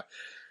times. Yeah.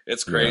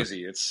 It's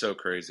crazy. Yeah. It's so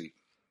crazy.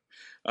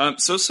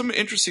 So some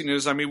interesting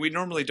news. I mean, we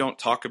normally don't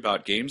talk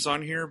about games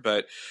on here,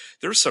 but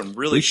there's some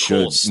really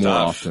cool stuff. More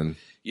often.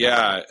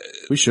 Yeah.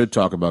 We should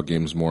talk about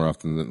games more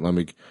often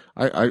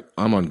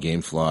I'm on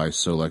GameFly,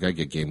 so like I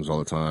get games all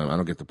the time. I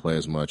don't get to play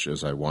as much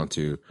as I want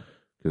to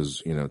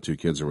because, 2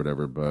 kids or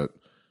whatever, but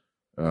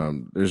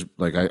there's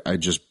like I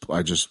just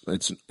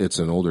it's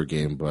an older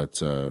game,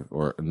 but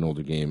or an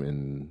older game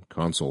in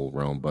console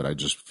realm, but I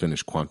just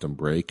finished Quantum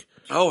Break.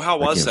 Oh, how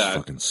was that?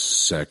 Fucking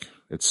sick!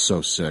 It's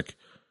so sick.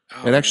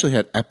 Oh, it actually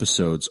had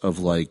episodes of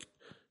like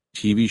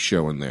TV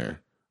show in there.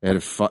 It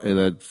had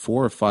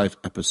 4 or 5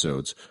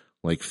 episodes,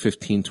 like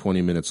 15,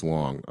 20 minutes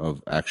long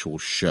of actual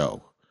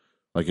show.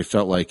 Like it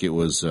felt like it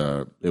was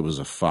a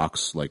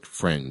Fox like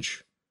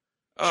Fringe.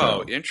 Oh,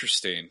 show.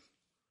 Interesting.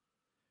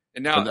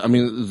 And now, I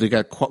mean, they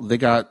got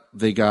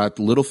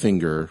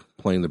Littlefinger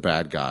playing the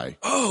bad guy.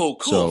 Oh,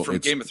 cool! So from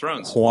Game of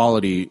Thrones.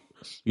 Quality,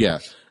 yeah.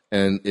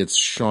 And it's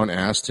Sean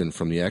Astin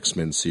from the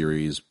X-Men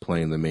series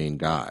playing the main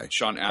guy.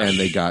 And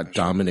they got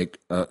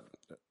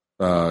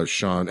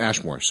Sean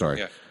Ashmore. Sorry,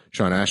 yeah.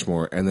 Sean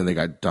Ashmore, and then they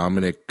got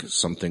Dominic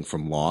something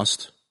from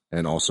Lost.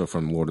 And also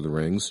from Lord of the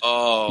Rings.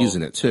 Oh, he's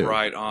in it too.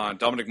 Right on.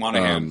 Dominic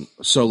Monaghan.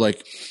 So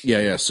like,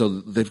 yeah. So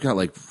they've got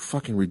like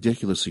fucking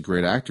ridiculously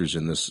great actors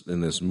in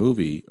this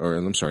movie, or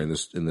I'm sorry, in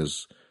this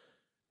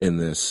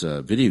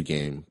video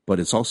game.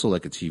 But it's also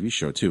like a TV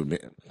show too.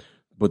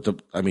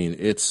 But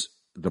it's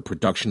the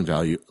production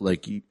value.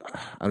 Like,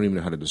 I don't even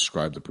know how to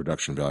describe the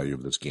production value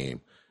of this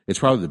game. It's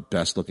probably the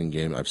best looking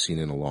game I've seen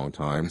in a long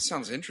time. That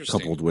sounds interesting.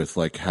 Coupled with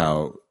like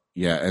how.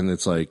 Yeah, and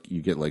it's like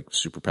you get like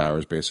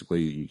superpowers.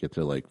 Basically, you get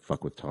to like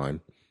fuck with time.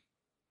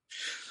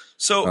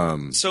 So,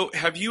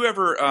 have you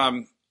ever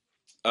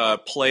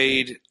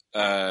played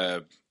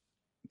the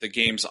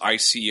games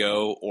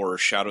ICO or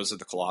Shadows of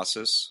the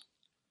Colossus?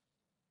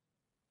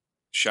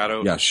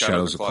 Shadows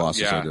of the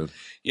Colossus. Yeah. I did.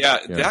 Yeah,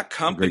 that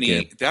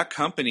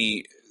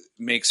company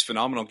makes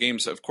phenomenal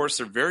games. Of course,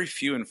 they're very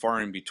few and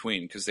far in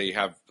between because they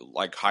have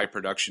like high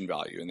production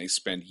value and they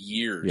spend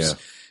years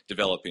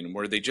developing.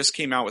 Where they just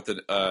came out with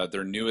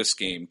their newest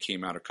game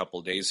came out a couple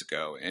of days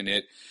ago, and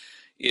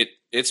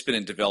it's been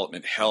in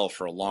development hell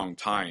for a long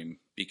time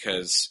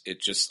because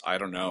I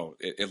don't know,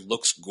 it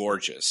looks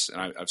gorgeous,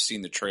 and I've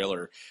seen the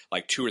trailer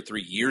like 2 or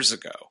 3 years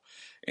ago.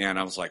 And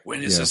I was like,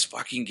 when is this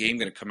fucking game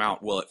going to come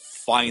out? Well, it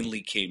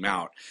finally came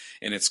out,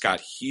 and it's got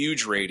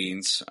huge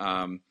ratings.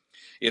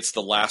 It's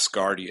The Last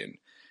Guardian,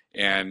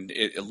 and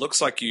it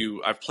looks like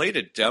I've played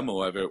a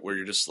demo of it where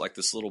you're just like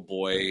this little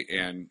boy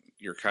and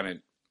you're kind of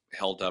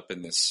held up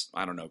in this,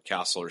 I don't know,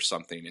 castle or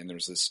something, and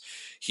there's this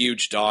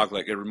huge dog.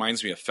 Like, it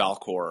reminds me of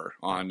Falcor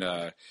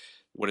on,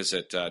 what is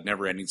it,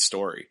 Never Ending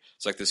Story.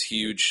 It's like this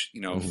huge,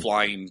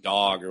 flying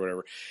dog or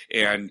whatever,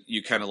 and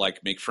you kind of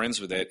like make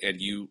friends with it, and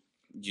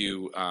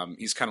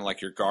he's kind of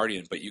like your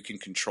guardian, but you can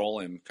control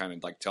him, kind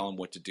of like tell him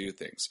what to do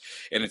things.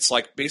 And it's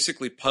like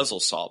basically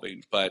puzzle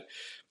solving, but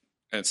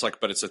it's a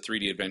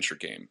 3D adventure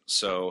game.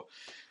 So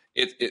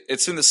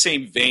it's in the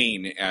same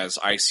vein as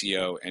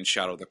ICO and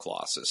Shadow of the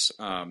Colossus.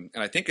 And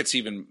I think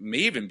may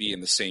even be in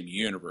the same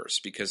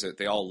universe because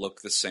they all look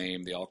the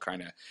same. They all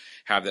kind of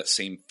have that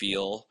same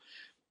feel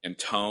and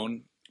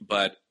tone,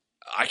 but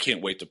I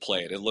can't wait to play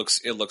it. It looks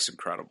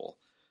incredible.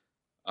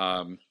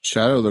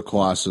 Shadow of the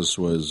Colossus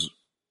was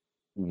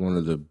one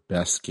of the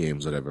best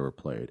games that I've ever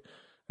played.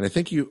 And I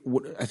think you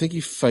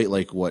fight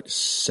like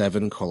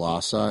 7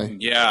 colossi.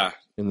 Yeah.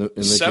 In the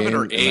 7 game,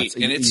 or 8,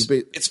 and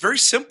it's very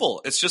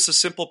simple. It's just a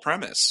simple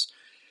premise.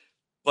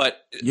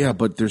 But Yeah,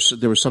 but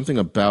there was something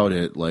about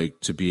it, like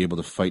to be able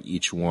to fight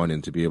each one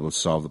and to be able to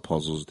solve the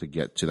puzzles to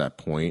get to that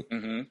point.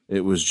 mhm.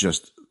 It was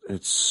just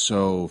it's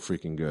so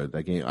freaking good.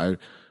 That game,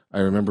 I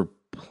remember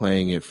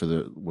playing it for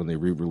the when they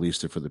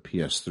re-released it for the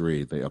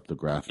PS3. They upped the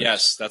graphics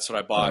Yes, that's what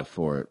I bought.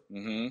 for it.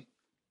 Hmm.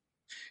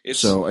 It's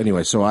So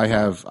anyway, so I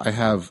have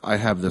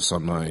this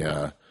on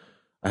my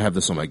I have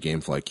this on my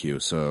GameFly queue.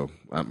 So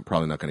I'm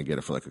probably not going to get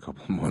it for like a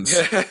couple of months.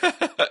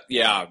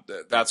 yeah,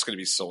 that's going to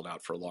be sold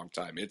out for a long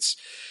time.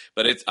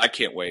 I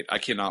can't wait. I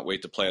cannot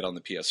wait to play it on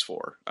the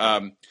PS4.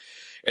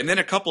 And then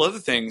a couple other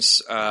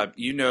things.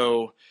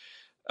 The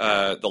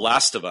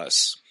Last of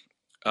Us.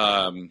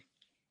 Another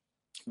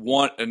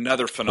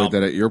Played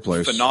that at your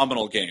place.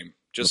 phenomenal game.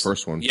 Just the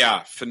first one.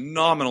 Yeah,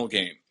 phenomenal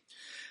game.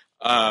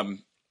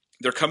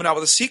 They're coming out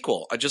with a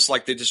sequel. They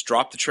just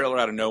dropped the trailer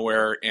out of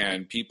nowhere,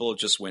 and people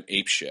just went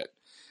apeshit,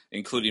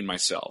 including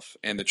myself.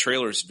 And the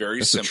trailer is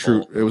very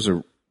simple.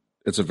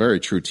 It's a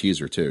very true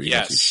teaser too.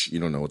 Yes, you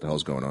don't know what the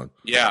hell's going on.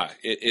 Yeah,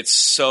 it's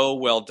so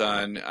well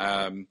done.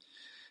 I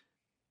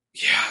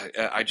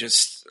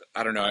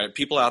don't know.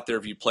 People out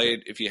there,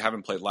 if you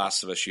haven't played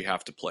Last of Us, you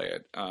have to play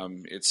it.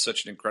 It's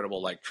such an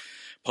incredible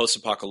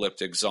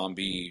post-apocalyptic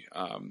zombie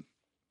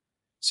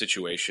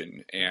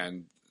situation,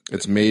 and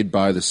it's made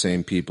by the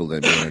same people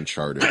that made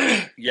Uncharted.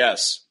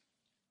 Yes.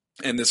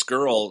 And this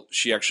girl,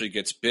 she actually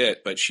gets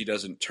bit, but she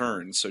doesn't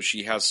turn. So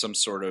she has some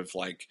sort of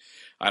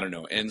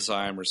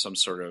enzyme or some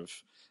sort of,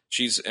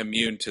 she's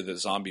immune to the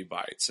zombie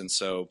bites. And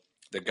so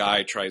the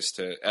guy tries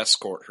to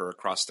escort her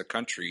across the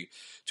country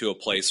to a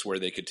place where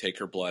they could take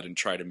her blood and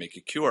try to make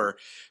a cure.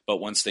 But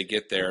once they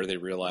get there, they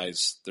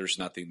realize there's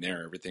nothing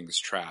there.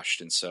 Everything's trashed.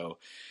 And so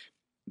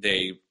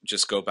they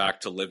just go back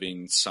to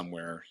living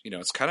somewhere.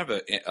 It's kind of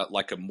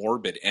a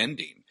morbid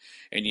ending.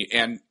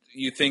 And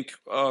you think,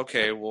 oh,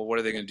 okay, well, what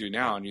are they going to do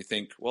now? And you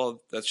think,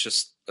 well, that's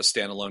just a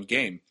standalone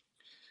game.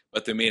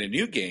 But they made a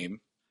new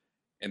game,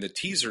 and the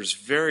teaser is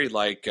very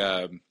like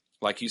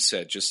you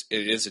said, just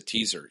it is a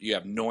teaser. You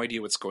have no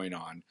idea what's going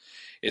on.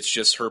 It's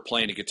just her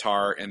playing a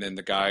guitar, and then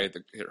the guy,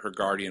 her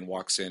guardian,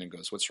 walks in and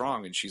goes, "What's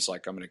wrong?" And she's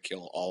like, "I'm going to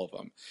kill all of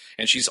them."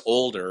 And she's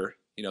older.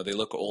 They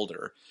look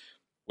older,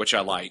 which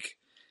I like.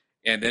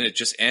 And then it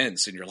just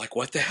ends, and you're like,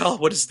 "What the hell?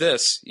 What is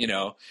this?"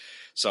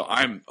 So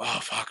oh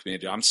fuck, man,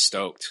 dude, I'm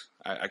stoked.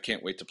 I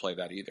can't wait to play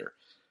that either.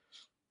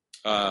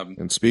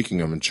 And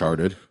speaking of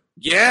Uncharted,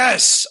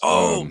 yes,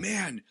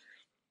 man,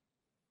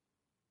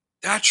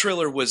 that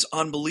trailer was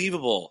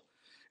unbelievable.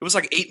 It was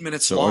like 8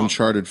 minutes long.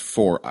 Uncharted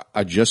 4.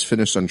 I just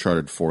finished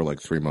Uncharted 4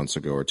 like 3 months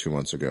ago or 2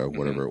 months ago,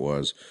 whatever it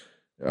was.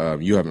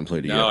 You haven't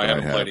played it yet. No, I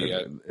haven't played it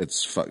yet.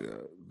 It's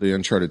the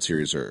Uncharted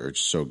series are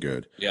so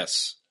good.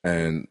 Yes.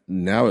 And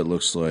now it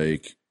looks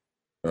like,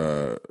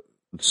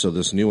 so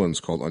this new one's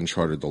called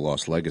Uncharted: The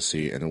Lost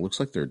Legacy, and it looks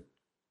like they're,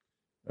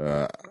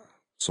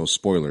 so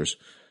spoilers,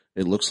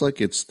 it looks like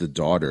it's the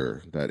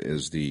daughter that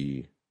is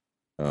the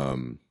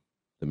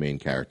main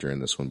character in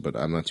this one, but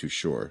I'm not too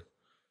sure.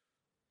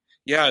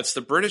 Yeah, it's the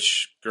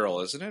British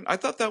girl, isn't it? I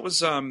thought it was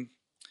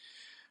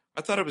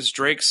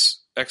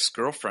Drake's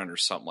ex-girlfriend or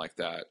something like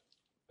that.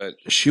 But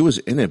she was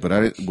in it,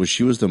 but was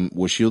she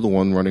the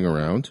one running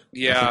around?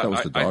 Yeah, I thought that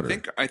was the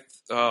daughter.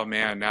 Oh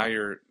man, now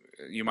you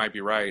might be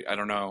right. I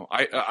don't know.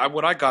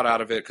 What I got out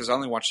of it, because I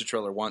only watched the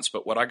trailer once,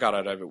 but what I got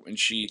out of it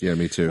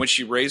me too. When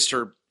she raised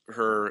her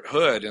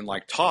hood and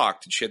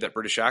talked, and she had that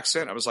British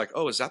accent, I was like,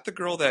 oh, is that the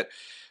girl that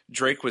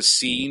Drake was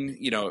seeing,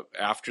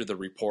 after the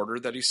reporter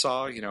that he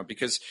saw,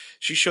 because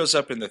she shows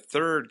up in the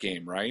third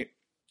game, right?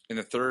 In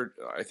the third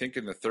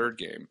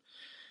game.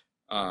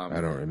 I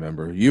don't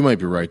remember. You might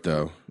be right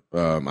though.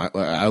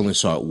 I only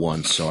saw it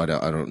once, so I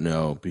don't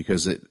know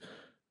because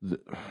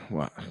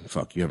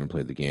fuck, you haven't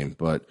played the game,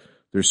 but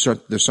there's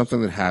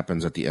something that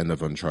happens at the end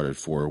of Uncharted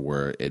 4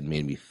 where it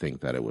made me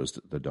think that it was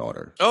the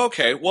daughter.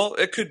 Okay, well,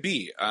 it could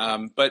be,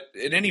 but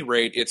at any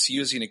rate, it's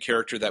using a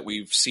character that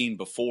we've seen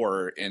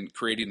before and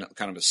creating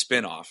kind of a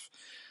spin-off,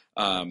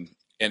 and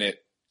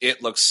it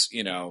looks,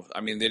 they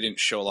didn't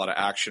show a lot of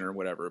action or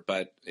whatever,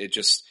 but it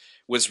just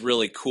was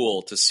really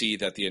cool to see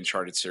that the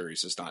Uncharted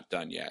series is not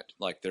done yet.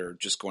 Like they're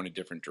just going a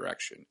different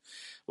direction,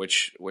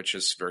 which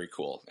is very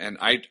cool. And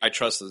I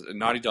trust that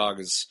Naughty Dog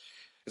is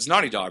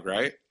Naughty Dog,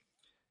 right?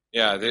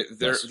 Yeah,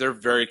 they're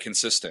very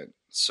consistent.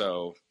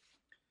 So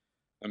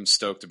I'm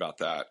stoked about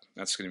that.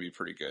 That's going to be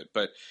pretty good.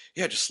 But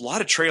yeah, just a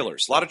lot of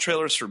trailers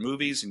for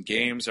movies and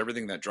games,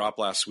 everything that dropped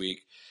last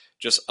week.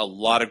 Just a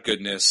lot of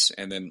goodness,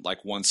 and then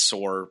one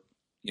sore,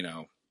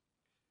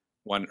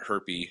 one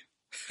herpy.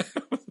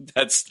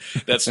 that's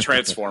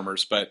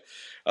Transformers, but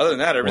other than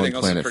that, everything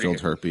else is pretty good.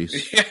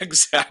 Herpes. Yeah,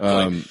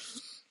 exactly.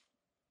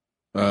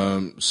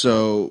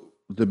 So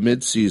the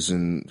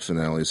mid-season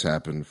finales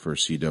happened for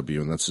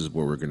CW, and this is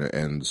where we're going to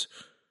end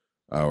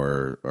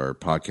our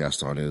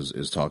podcast on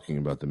is talking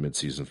about the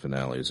mid-season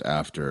finales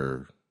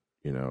after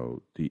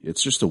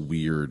it's just a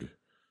weird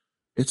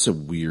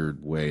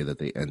way that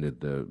they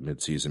ended the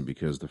mid-season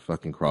because the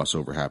fucking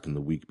crossover happened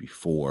the week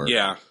before.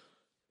 Yeah,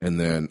 and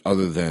then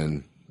other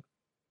than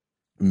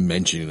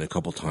mentioning a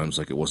couple times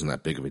like it wasn't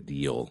that big of a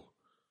deal.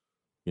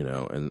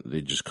 and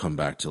they just come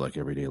back to like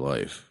everyday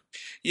life.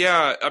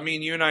 Yeah, I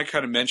mean, you and I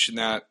kind of mentioned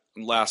that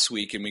last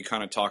week, and we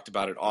kind of talked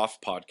about it off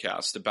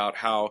podcast about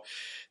how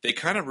they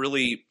kind of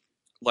really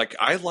like.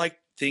 I like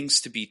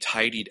things to be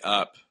tidied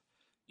up,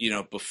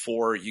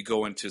 before you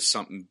go into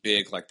something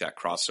big like that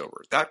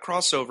crossover. That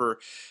crossover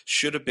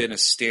should have been a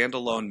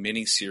standalone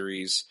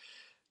miniseries,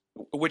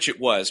 which it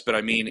was, but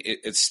I mean,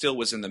 it still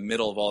was in the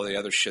middle of all the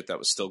other shit that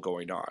was still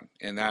going on,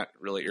 and that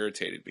really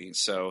irritated me.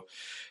 So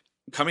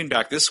coming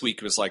back this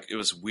week was like it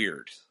was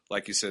weird.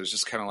 Like you said, it was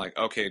just kind of like,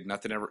 okay,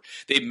 nothing ever.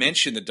 They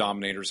mentioned the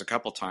Dominators a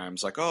couple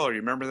times, like, oh, you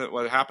remember that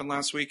what happened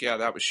last week? Yeah,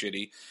 that was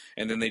shitty.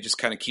 And then they just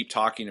kind of keep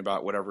talking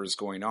about whatever is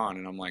going on,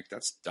 and I'm like,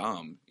 that's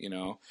dumb.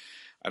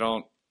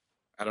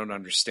 I don't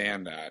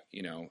understand that.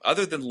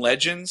 Other than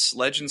Legends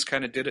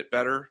kind of did it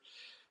better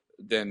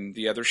than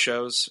the other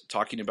shows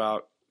talking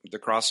about the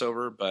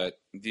crossover,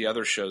 but the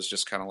other shows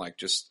just kind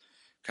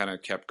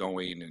of kept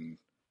going. And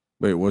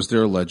Wait, was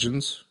there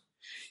Legends?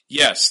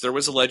 yes, there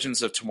was a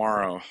Legends of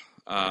Tomorrow.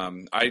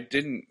 I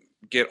didn't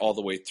get all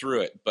the way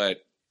through it,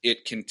 but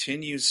it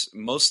continues.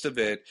 Most of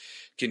it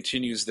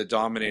continues the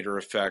Dominator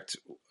effect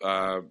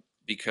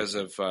because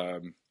of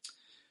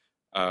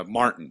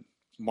Martin.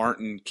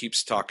 Martin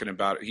keeps talking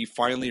about it. He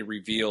finally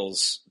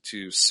reveals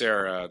to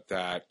Sarah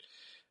that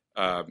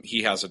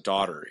he has a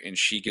daughter, and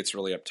she gets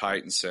really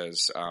uptight and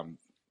says,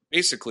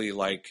 basically,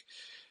 like,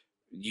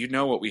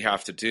 what we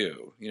have to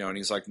do, and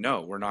he's like,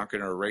 no, we're not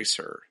going to erase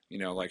her.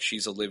 Like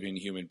she's a living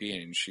human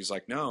being. She's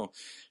like, no,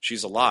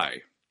 she's a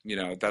lie.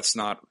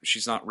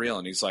 She's not real.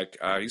 And he's like,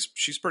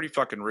 she's pretty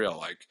fucking real.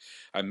 Like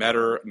I met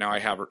her. Now I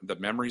have the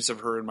memories of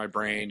her in my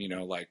brain,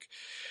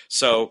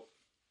 so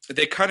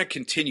they kind of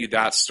continue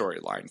that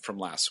storyline from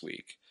last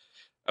week,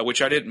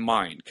 which I didn't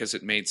mind because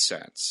it made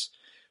sense.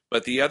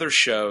 But the other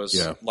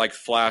shows like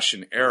Flash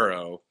and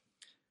Arrow,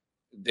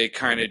 they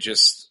kind of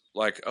just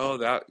like, oh,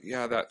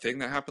 that thing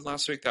that happened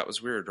last week, that was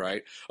weird,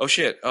 right? Oh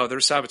shit, oh,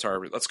 there's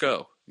Savitar, let's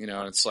go.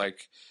 And it's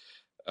like,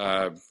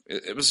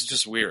 it was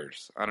just weird.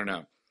 I don't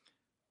know.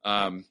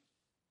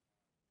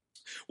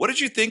 What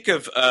did you think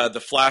of the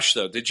Flash,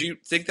 though? Did you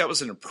think that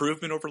was an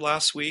improvement over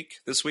this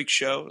week's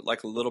show,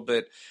 like a little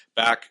bit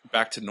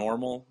back to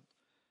normal?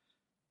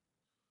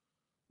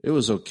 It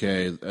was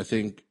okay. I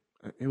think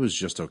it was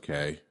just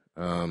okay.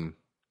 I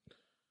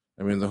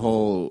mean,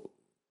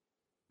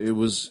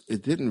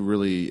 it didn't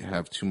really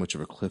have too much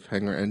of a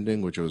cliffhanger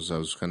ending, which I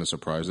was kind of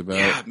surprised about.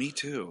 Yeah, me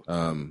too.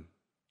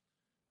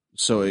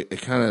 So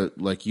it kind of,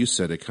 like you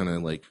said, it kind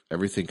of like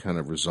everything kind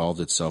of resolved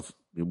itself.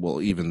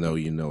 Well, even though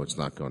it's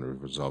not going to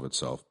resolve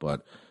itself,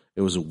 but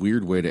it was a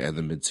weird way to end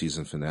the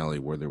mid-season finale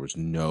where there was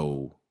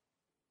no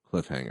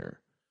cliffhanger.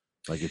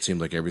 Like it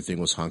seemed like everything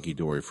was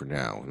honky-dory for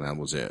now, and that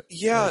was it.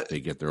 Yeah. Like, they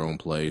get their own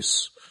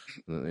place,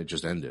 and it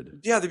just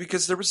ended. Yeah,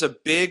 because there was a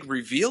big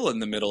reveal in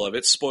the middle of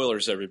it.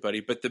 Spoilers, everybody.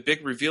 But the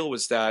big reveal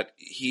was that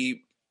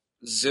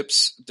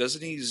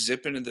doesn't he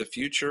zip into the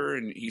future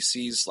and he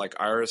sees like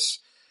Iris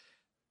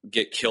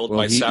get killed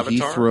by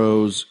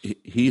Savitar?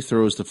 He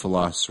throws the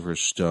Philosopher's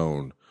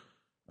Stone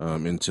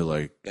into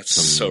like that's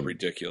so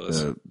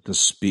ridiculous. The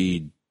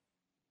speed,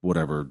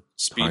 whatever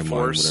speed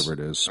force, whatever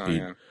it is,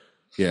 speed.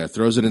 Yeah,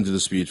 throws it into the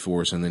Speed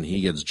Force, and then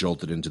he gets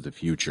jolted into the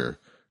future,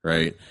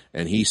 right?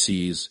 And he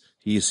sees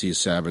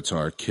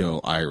Savitar kill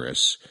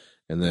Iris,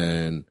 and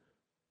then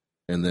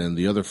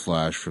the other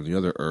Flash from the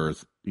other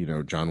Earth,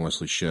 John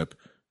Wesley Shipp,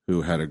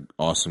 who had an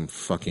awesome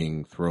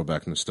fucking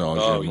throwback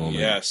nostalgia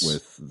moment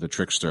with the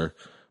Trickster,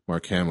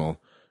 Mark Hamill.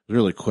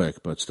 Really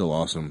quick, but still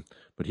awesome.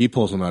 But he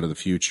pulls him out of the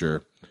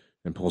future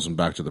and pulls him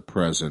back to the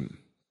present,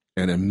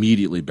 and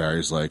immediately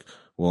Barry's like,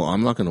 well,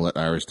 I'm not going to let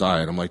Iris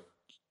die. And I'm like,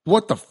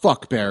 what the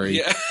fuck, Barry?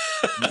 Yeah.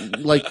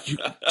 Like,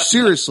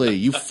 seriously,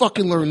 you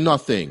fucking learned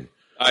nothing.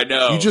 I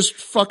know. You just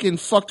fucking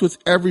fucked with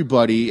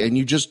everybody, and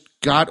you just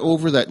got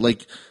over that.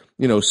 Like,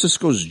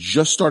 Cisco's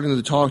just starting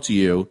to talk to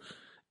you,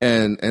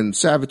 and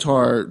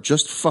Savitar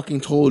just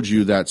fucking told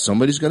you that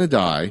somebody's going to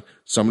die,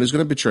 somebody's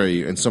going to betray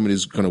you, and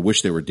somebody's going to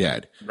wish they were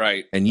dead.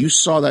 Right. And you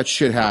saw that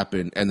shit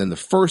happen, and then the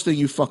first thing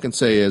you fucking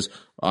say is,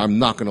 I'm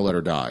not going to let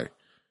her die.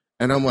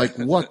 And I'm like,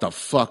 what the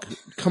fuck?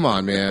 Come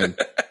on, man.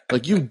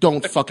 Like, you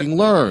don't fucking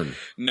learn.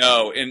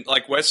 No, and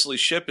like Wesley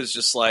Shipp is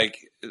just like,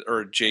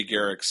 or Jay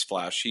Garrick's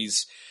Flash,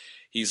 he's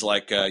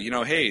like,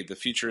 hey, the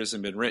future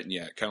hasn't been written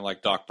yet, kind of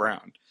like Doc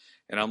Brown.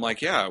 And I'm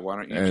like, yeah, why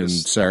don't you and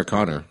Sarah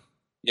Connor.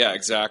 Yeah,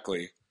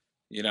 exactly.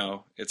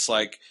 It's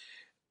like,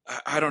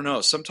 I don't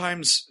know.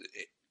 Sometimes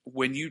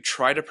when you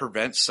try to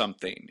prevent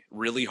something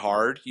really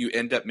hard, you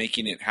end up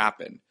making it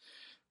happen.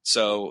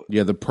 So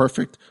yeah, the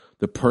perfect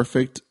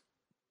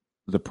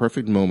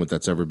moment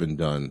that's ever been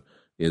done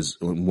is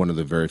one of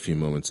the very few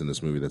moments in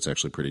this movie that's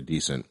actually pretty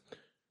decent.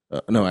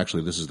 No,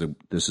 actually, this is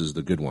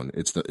the good one.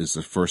 It's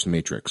the first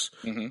Matrix,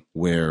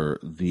 where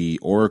the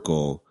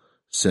Oracle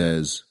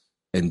says,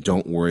 "And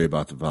don't worry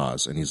about the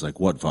vase." And he's like,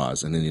 "What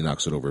vase?" And then he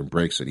knocks it over and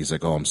breaks it. He's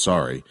like, "Oh, I'm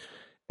sorry."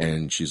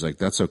 And she's like,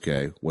 "That's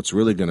okay. What's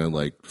really gonna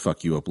like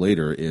fuck you up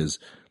later is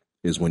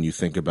when you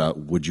think about,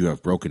 would you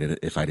have broken it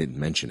if I didn't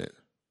mention it?"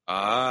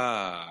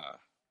 Ah,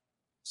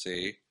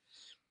 see.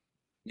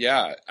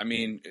 Yeah, I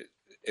mean,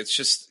 it's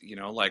just,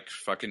 like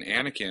fucking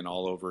Anakin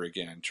all over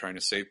again, trying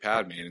to save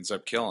Padme and ends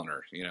up killing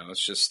her.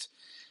 It's just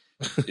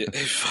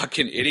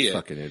fucking idiot.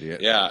 Fucking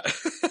idiot. Yeah.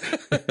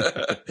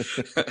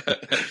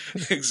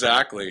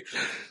 Exactly.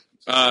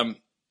 Um,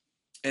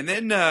 and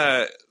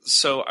then,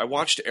 so I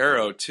watched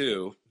Arrow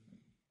too.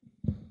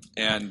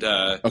 And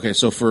Okay,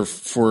 so for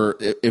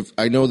if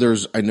I know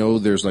there's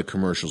like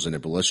commercials in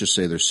it, but let's just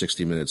say there's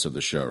 60 minutes of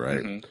the show, right?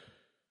 mhm.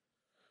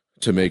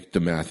 To make the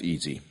math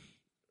easy.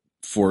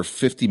 For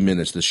 50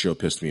 minutes, this show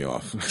pissed me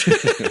off.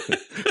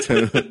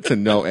 to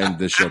no end,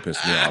 this show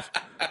pissed me off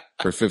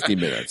for 50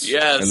 minutes.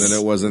 Yes. And then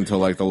it wasn't until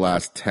like the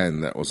last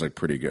 10 that was like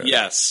pretty good.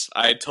 Yes,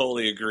 I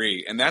totally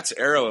agree. And that's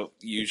Arrow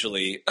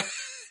usually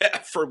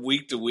from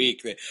week to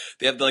week.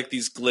 They have like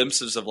these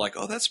glimpses of like,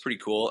 oh, that's pretty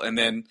cool. And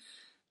then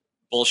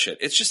bullshit.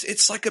 It's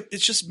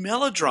just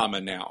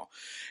melodrama now.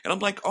 And I'm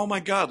like, oh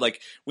my God,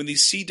 like when the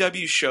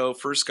CW show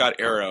first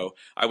got Arrow,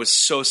 I was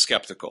so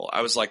skeptical.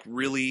 I was like,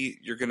 really?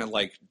 You're going to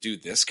like do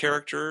this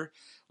character?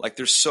 Like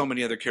there's so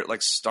many other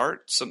characters,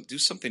 like do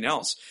something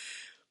else.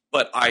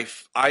 But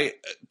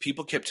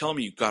people kept telling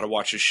me, you got to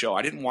watch this show.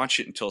 I didn't watch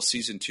it until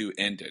season 2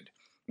 ended,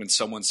 when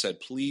someone said,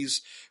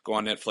 please go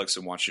on Netflix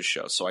and watch this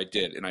show. So I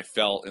did, and I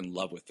fell in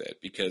love with it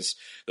because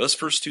those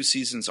first 2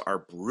 seasons are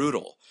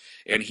brutal.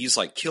 And he's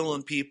like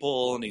killing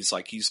people, and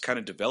he's kind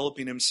of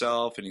developing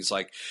himself, and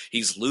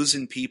he's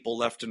losing people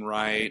left and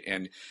right.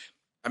 And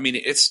I mean,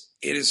 it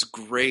is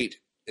great.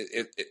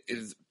 It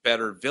is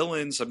better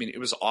villains. I mean,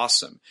 it was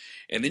awesome.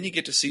 And then you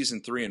get to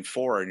season 3 and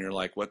 4, and you're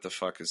like, what the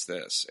fuck is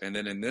this? And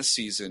then in this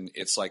season,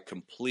 it's like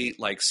complete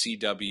like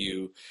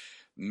CW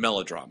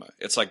melodrama.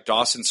 It's like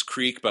Dawson's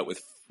Creek, but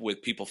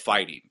with people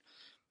fighting.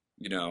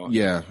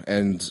 Yeah,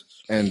 and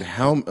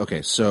how?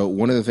 Okay, so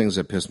one of the things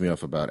that pissed me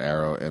off about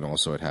Arrow, and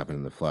also it happened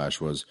in the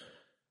Flash, was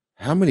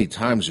how many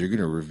times are you going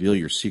to reveal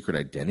your secret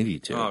identity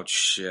to? Oh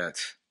shit!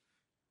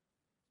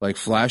 Like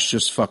Flash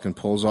just fucking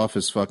pulls off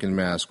his fucking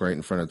mask right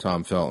in front of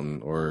Tom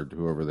Felton or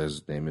whoever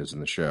his name is in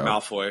the show.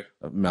 Malfoy.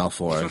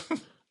 Malfoy.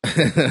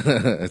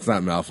 It's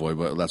not Malfoy,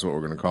 but that's what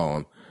we're going to call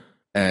him.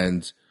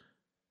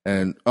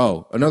 And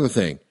oh, another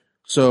thing.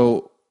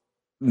 So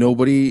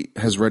nobody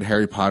has read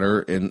Harry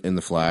Potter in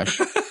the Flash.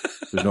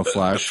 There's no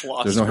Flash.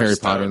 There's no Harry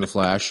Potter in the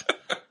Flash.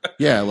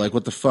 Yeah, like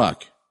what the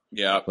fuck?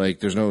 Yeah. Like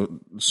there's no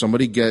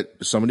somebody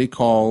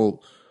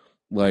call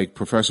like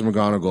Professor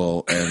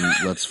McGonagall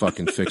and let's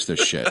fucking fix this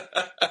shit.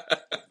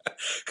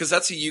 Because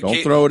that's a UK.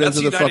 Don't throw it into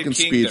the United fucking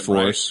Kingdom, Speed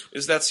Force.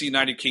 Right? That's the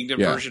United Kingdom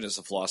Yeah. version is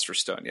the Philosopher's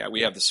Stone. Yeah,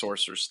 we have the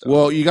Sorcerer's Stone.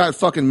 Well, you got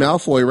fucking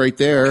Malfoy right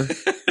there.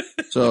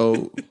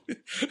 So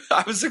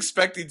I was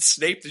expecting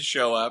Snape to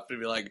show up and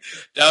be like,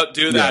 "Don't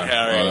do that,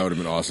 Harry." Oh, that would have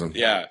been awesome.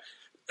 Yeah.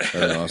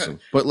 That'd be awesome.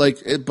 But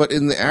but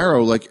in the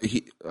Arrow, like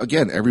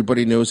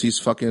everybody knows he's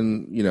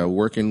fucking,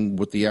 working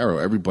with the Arrow.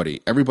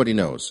 Everybody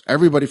knows.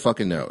 Everybody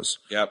fucking knows.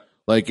 Yep.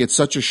 Like it's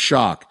such a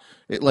shock.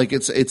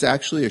 It's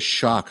actually a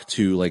shock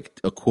to like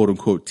a quote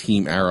unquote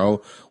Team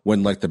Arrow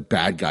when like the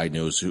bad guy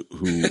knows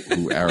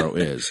who Arrow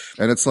is,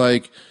 and it's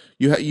like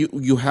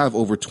you have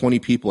over 20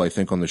 people I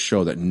think on the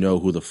show that know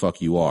who the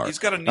fuck you are. He's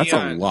got a neon. That's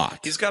a lot.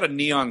 He's got a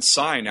neon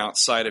sign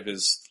outside of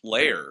his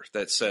lair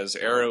that says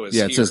Arrow is.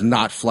 Yeah, here. it says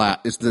not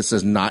flat. This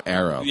says not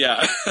Arrow.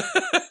 Yeah.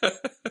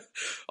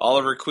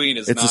 Oliver Queen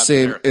is. It's not the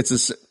same. Arrow. It's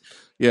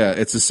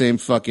the same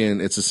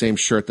fucking. It's the same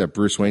shirt that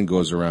Bruce Wayne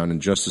goes around in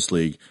Justice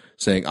League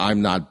saying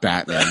I'm not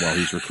Batman while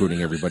he's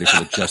recruiting everybody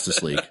for the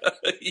Justice League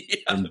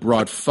in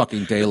broad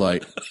fucking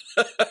daylight.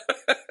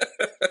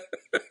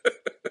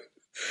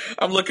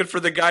 I'm looking for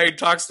the guy who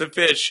talks to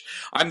fish.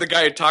 I'm the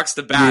guy who talks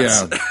to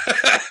bats.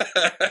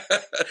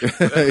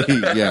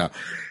 Yeah. Yeah.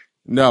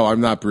 No,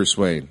 I'm not Bruce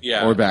Wayne.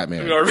 Yeah. Or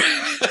Batman.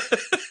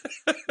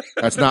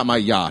 That's not my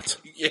yacht.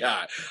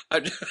 Yeah.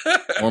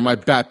 Or my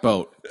bat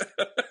boat.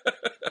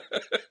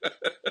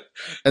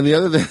 And the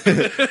other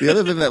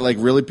thing that like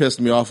really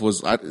pissed me off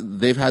was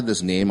they've had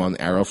this name on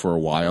Arrow for a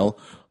while,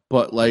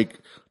 but like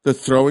the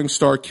Throwing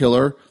Star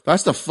Killer,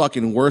 that's the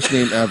fucking worst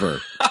name ever.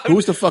 Who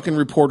was the fucking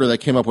reporter that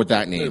came up with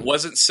that name? It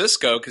wasn't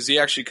Cisco because he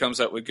actually comes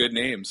up with good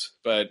names,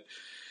 but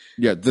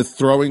yeah, the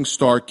Throwing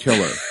Star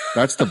Killer.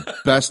 That's the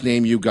best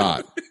name you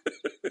got.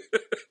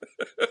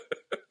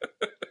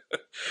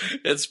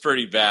 It's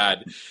pretty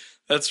bad.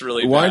 That's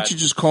really Why bad. don't you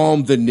just call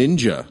him the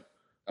Ninja?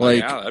 Like,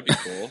 yeah, that'd be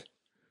cool.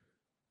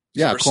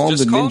 Yeah, call him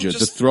the Ninja,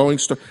 the Throwing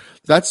Star.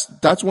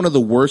 That's one of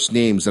the worst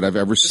names that I've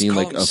ever seen.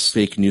 Like a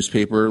fake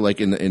newspaper, like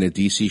in a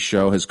DC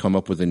show, has come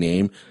up with a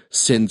name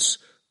since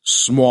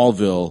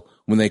Smallville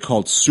when they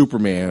called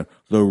Superman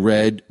the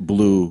Red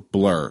Blue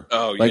Blur.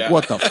 Oh, like yeah.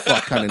 What the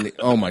fuck kind of?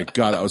 Oh my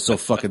god, that was so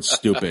fucking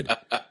stupid.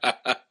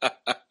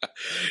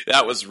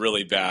 That was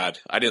really bad.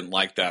 I didn't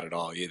like that at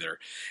all either.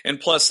 And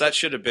plus, that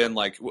should have been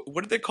like,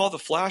 what did they call the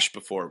Flash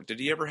before? Did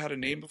he ever had a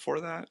name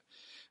before that?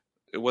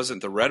 It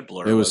wasn't the Red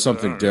Blur. It was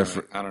something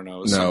different. I don't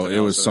know. It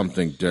was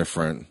something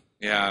different.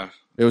 Yeah.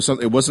 It was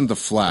something. It wasn't the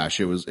Flash.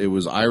 It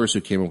was Iris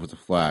who came up with the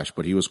Flash,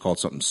 but he was called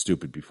something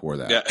stupid before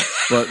that. Yeah.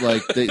 But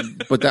like,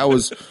 but that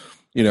was,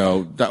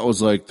 that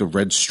was like the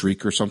Red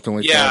Streak or something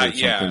like that. Or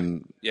yeah.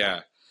 something.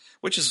 Yeah.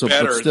 which is So,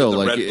 but better still, than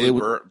the like, red it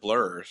blue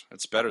blur.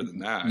 It's better than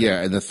that.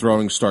 yeah, and the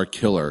throwing star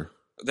killer.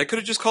 They could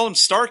have just called him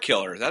Star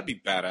Killer. That'd be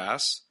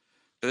badass.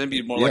 But then it'd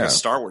be more like Yeah. a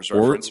Star Wars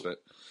Or- reference. But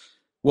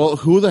Well,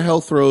 who the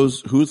hell throws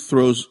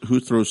stars you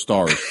to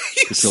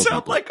kill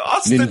sound people? like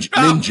Austin Powers.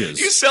 Ninjas.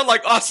 You sound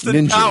like Austin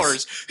Ninjas.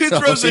 Powers. Who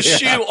throws a Oh, yeah.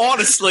 shoe?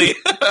 Honestly,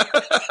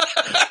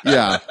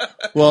 Yeah.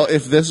 Well,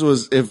 if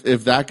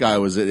that guy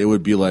was it, it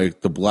would be like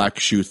the black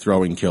shoe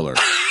throwing killer.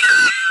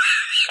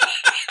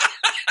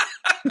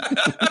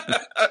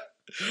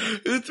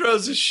 who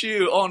throws a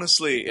shoe?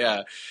 Honestly,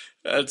 yeah.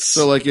 That's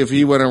So, like, if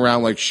he went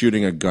around like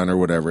shooting a gun or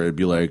whatever, it'd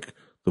be like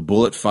the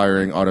bullet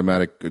firing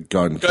automatic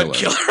gun gun killer.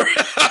 killer.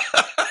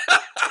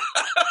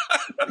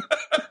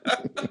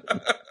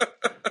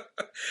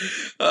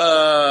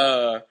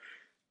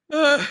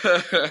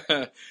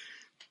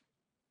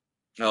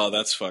 Oh,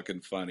 that's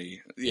fucking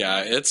funny.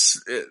 Yeah,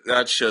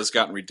 that show's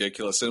gotten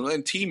ridiculous.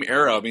 And Team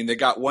Arrow, I mean, they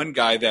got one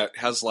guy that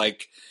has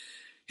like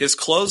his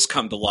clothes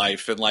come to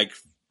life and like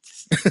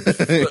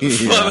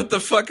Yeah. what the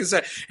fuck is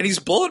that? And he's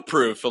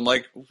bulletproof. I'm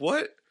like,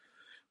 what?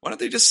 Why don't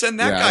they just send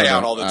that Yeah, guy I don't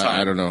out know. all the time?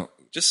 I don't know.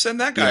 Just send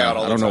that guy Yeah, out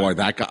all I the don't time. know why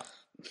that guy.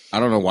 I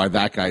don't know why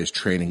that guy is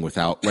training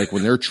without, like,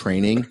 when they're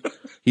training,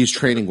 he's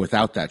training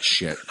without that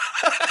shit.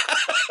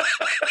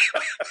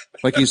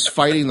 Like, he's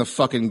fighting the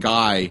fucking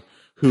guy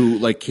who,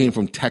 like, came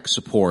from tech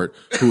support,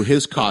 who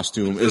his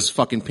costume is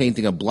fucking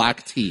painting a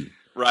black T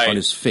right on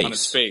his face. On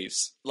his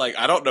face. Like,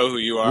 I don't know who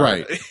you are.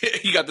 Right.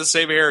 You got the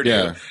same hairdo.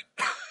 Yeah.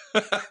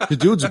 The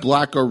dude's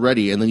black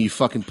already, and then you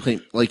fucking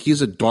paint, like,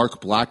 he's a dark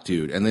black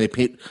dude, and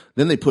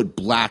then they put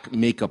black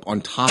makeup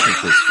on top of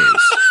his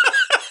face.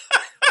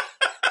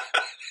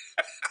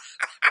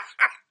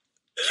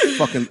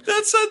 Fucking.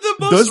 That's the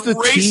Does most the T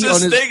racist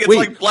on his- thing. It's wait,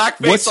 like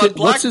blackface what's on it-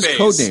 what's his blackface.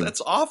 code name?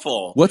 That's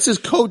awful. What's his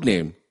code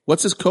name?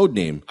 What's his code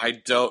name? I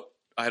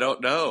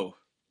don't know.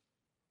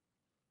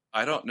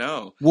 I don't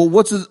know. Well,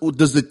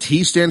 does the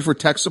T stand for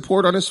tech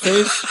support on his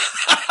face?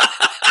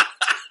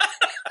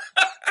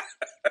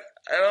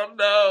 I don't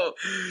know.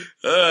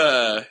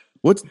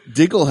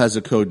 Diggle has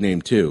a code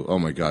name too. Oh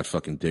my god,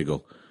 fucking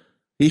Diggle.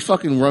 He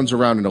fucking runs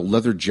around in a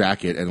leather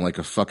jacket and like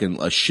a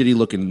shitty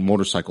looking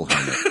motorcycle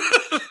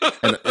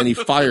helmet. and he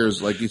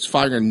fires like he's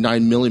firing a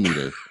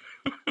 9mm.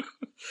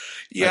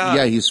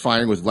 Yeah. He's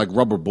firing with like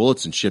rubber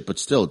bullets and shit, but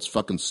still it's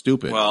fucking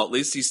stupid. Well, at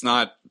least he's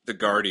not the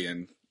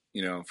Guardian,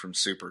 from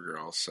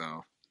Supergirl,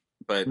 so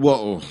but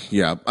Well,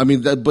 yeah. I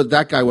mean, but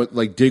that guy,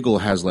 like Diggle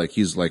has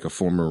he's like a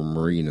former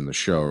Marine in the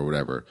show or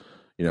whatever,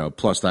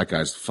 plus that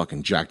guy's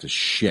fucking jacked as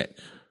shit.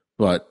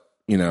 But,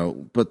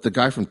 but the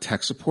guy from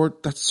tech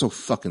support, that's so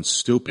fucking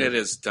stupid. it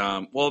is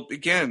dumb. Well,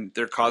 again,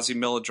 they're causing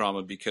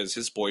melodrama because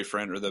his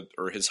boyfriend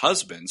or his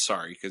husband,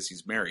 sorry, because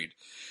he's married.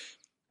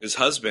 His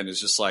husband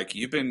is just like,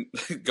 you've been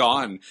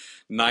gone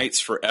nights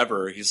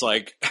forever. He's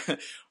like,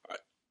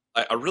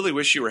 I really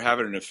wish you were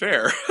having an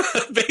affair,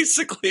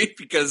 basically,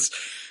 because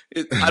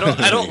I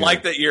don't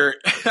like that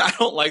I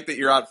don't like that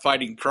you're out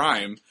fighting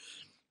crime.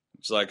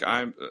 It's like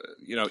I'm,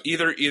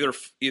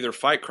 either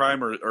fight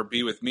crime or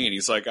be with me. And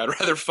he's like, I'd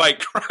rather fight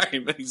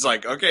crime. And he's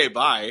like, okay,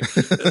 bye.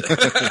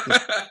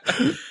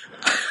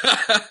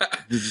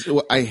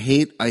 I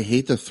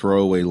hate the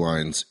throwaway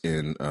lines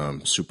in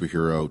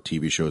superhero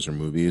TV shows or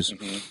movies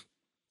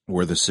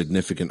where the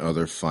significant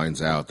other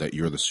finds out that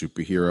you're the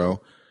superhero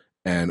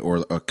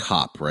or a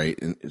cop, right?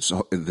 And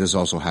so this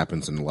also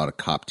happens in a lot of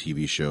cop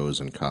TV shows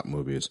and cop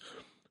movies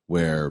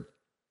where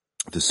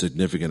the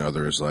significant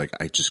other is like,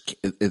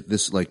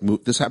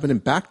 this happened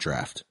in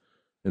Backdraft,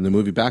 in the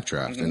movie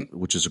Backdraft,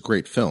 which is a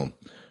great film,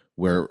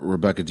 where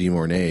Rebecca De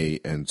Mornay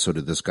and so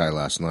did this guy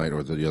last night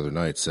or the other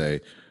night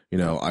say,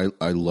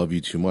 I love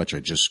you too much.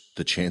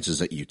 The chances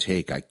that you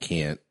take, I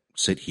can't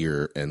sit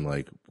here and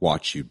like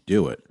watch you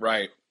do it.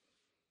 Right.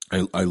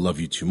 I love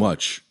you too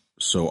much.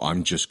 So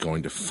I'm just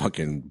going to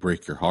fucking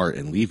break your heart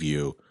and leave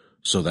you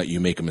so that you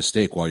make a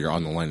mistake while you're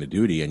on the line of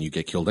duty and you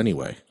get killed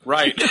anyway.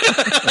 Right.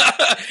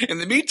 In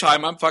the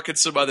meantime, I'm fucking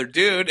some other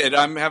dude and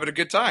I'm having a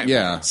good time.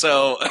 Yeah.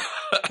 So,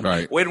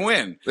 right.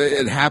 Win-win.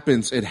 It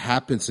happens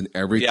in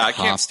every Yeah, I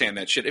can't stand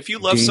that shit. If you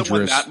love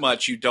someone dangerous- that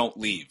much, you don't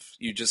leave.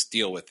 You just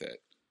deal with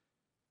it.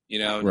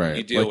 Right.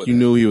 You deal like with you it.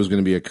 knew he was going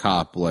to be a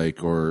cop, I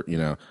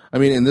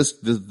mean, in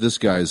this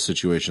guy's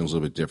situation is a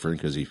little bit different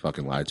because he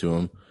fucking lied to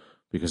him.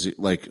 Because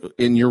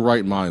in your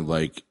right mind,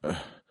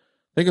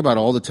 think about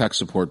all the tech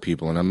support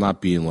people, and I'm not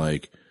being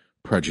like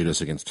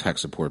prejudiced against tech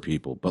support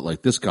people, but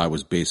like this guy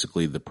was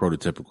basically the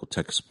prototypical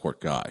tech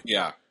support guy.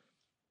 Yeah.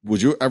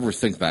 Would you ever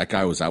think that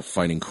guy was out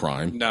fighting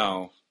crime?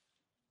 No.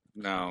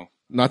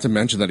 Not to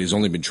mention that he's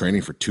only been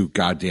training for 2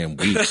 goddamn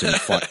weeks and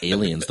fought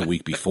aliens the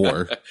week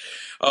before.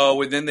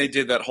 Oh, and then they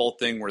did that whole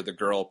thing where the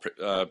girl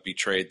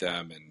betrayed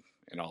them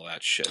and all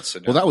that shit. So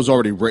Well, that was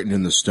already written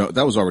in the stone.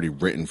 That was already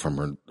written from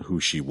her who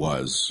she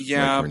was.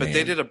 yeah, like her but name.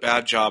 they did a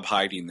bad job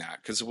hiding that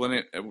because when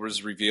it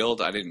was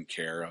revealed, I didn't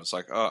care. I was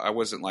like, oh, I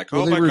wasn't like,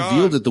 Well, oh they my god,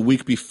 revealed it the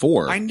week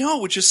before. I know,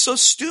 which is so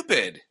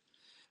stupid.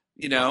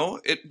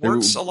 it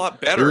works a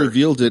lot They better.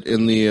 revealed it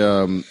in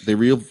the they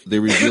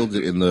revealed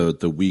it in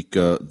the week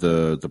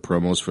the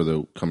promos for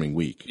the coming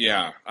week.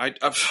 Yeah, oh God,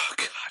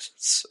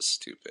 it's so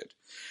stupid.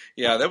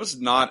 Yeah, that was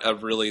not a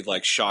really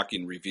like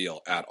shocking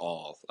reveal at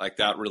all. Like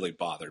that really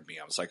bothered me.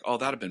 I was like, oh,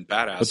 that'd have been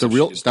badass.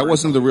 But that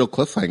wasn't the real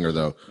cliffhanger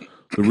though.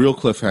 The real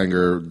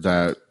cliffhanger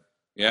that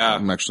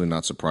I'm actually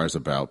not surprised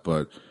about,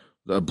 but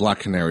the Black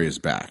Canary is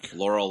back.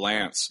 Laurel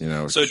Lance.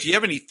 So do you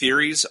have any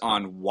theories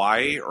on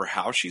why or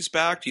how she's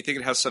back? Do you think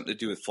it has something to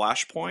do with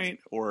Flashpoint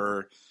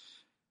or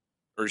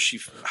is she?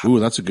 Ooh,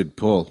 that's a good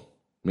pull.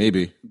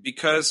 Maybe.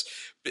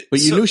 But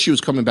you knew she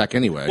was coming back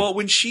anyway. Well,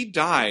 when she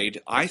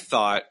died, I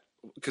thought,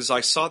 because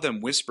I saw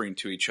them whispering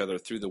to each other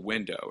through the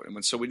window. And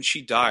when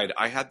she died,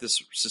 I had this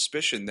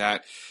suspicion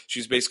that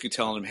she's basically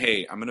telling him,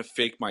 hey, I'm going to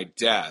fake my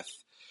death.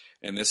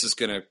 And this is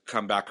going to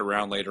come back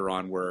around later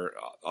on where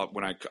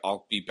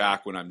I'll be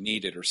back when I'm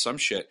needed or some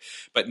shit.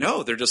 But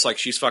no, they're just like,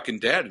 she's fucking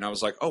dead. And I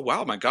was like, oh,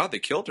 wow, my God, they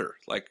killed her.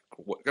 Like,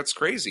 that's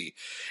crazy.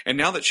 And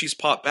now that she's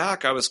popped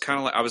back, I was kind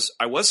of like,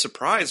 I was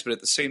surprised. But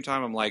at the same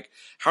time, I'm like,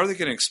 how are they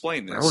going to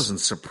explain this? I wasn't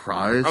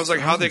surprised. I was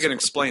like, how are they going to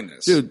explain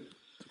this? Dude,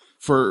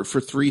 for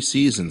 3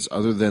 seasons,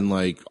 other than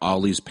like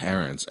Ollie's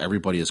parents,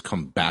 everybody has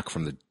come back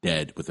from the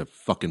dead with a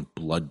fucking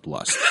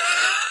bloodlust.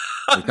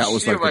 Like, that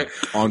was like the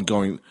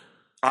ongoing...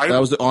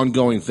 that was the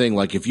ongoing thing.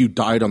 Like if you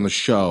died on the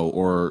show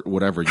or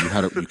whatever, you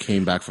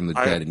came back from the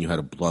dead and you had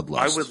a bloodlust.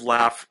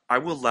 I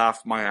would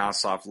laugh my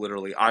ass off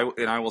literally. I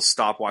will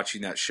stop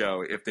watching that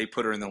show if they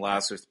put her in the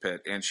Lazarus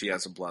pit and she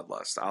has a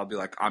bloodlust. I'll be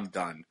like, I'm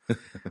done.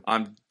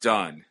 I'm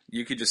done.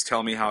 You could just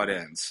tell me how it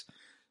ends.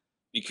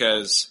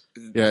 Because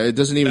it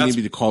doesn't even need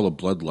to be called a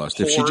bloodlust.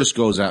 If she just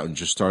goes out and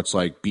just starts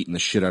like beating the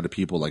shit out of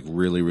people like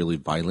really, really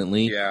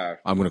violently,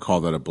 I'm going to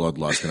call that a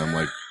bloodlust. And I'm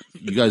like,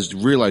 you guys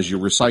realize you're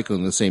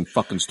recycling the same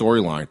fucking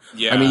storyline.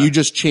 Yeah. I mean, you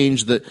just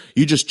changed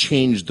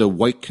the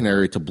white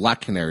canary to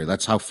black canary.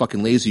 That's how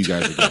fucking lazy you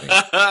guys are getting.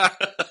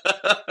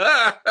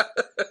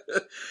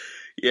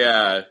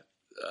 Yeah.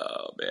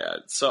 Oh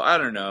man. So I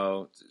don't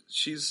know.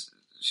 She's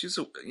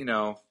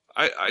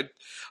I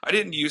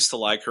didn't used to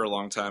like her a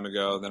long time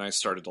ago. Then I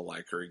started to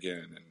like her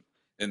again,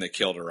 and they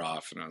killed her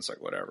off, and I was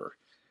like, whatever.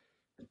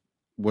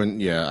 When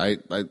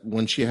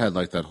she had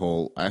like that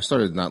whole, I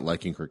started not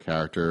liking her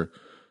character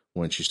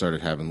when she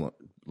started having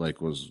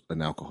like was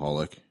an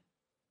alcoholic.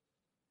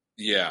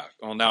 Yeah.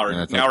 Well, now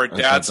her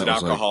dad's an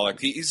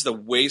alcoholic. He's the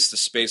waste of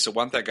space. I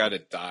want that guy to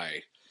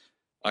die.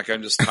 Like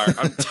I'm just tired.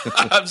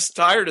 I'm just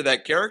tired of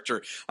that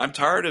character. I'm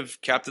tired of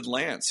Captain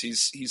Lance.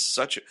 He's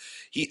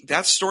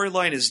that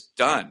storyline is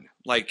done.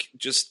 Like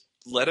just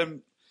let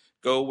him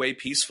go away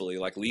peacefully.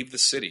 Like leave the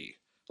city.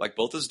 Like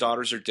both his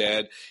daughters are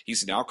dead.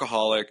 He's an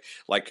alcoholic.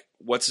 Like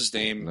what's his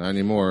name? Not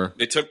anymore.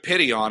 They took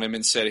pity on him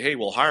and said, "Hey,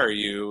 we'll hire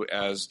you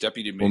as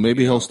deputy." Well,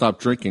 maybe he'll stop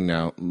drinking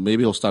now.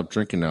 Maybe he'll stop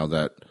drinking now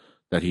that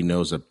he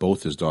knows that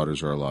both his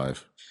daughters are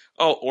alive.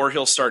 Oh, or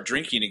he'll start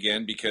drinking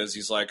again because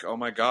he's like, "Oh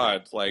my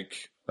God!"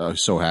 Like.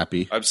 So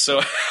happy. I'm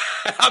so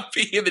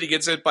happy that he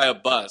gets hit by a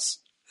bus.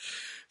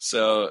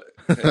 So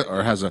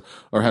or has a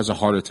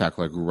heart attack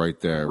like right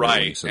there.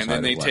 Right. And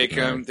then they take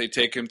him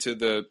to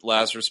the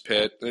Lazarus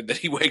pit, and then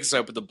he wakes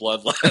up with the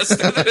bloodlust.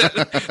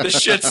 The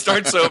shit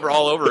starts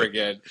all over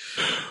again.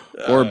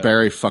 Or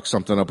Barry fucks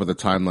something up with the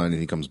timeline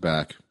and he comes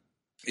back.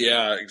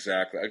 Yeah,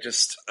 exactly.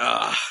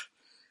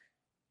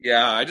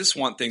 I just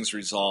want things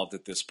resolved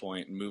at this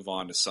point and move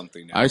on to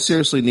something else. I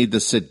seriously need to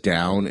sit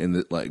down in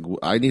the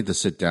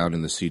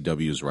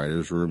CW's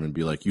writers' room and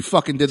be like, "You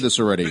fucking did this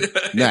already.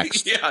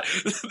 Next." Yeah,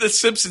 the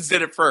Simpsons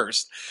did it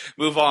first.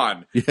 Move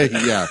on.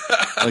 Yeah.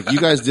 Like you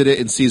guys did it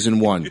in season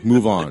 1.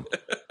 Move on.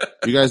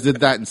 You guys did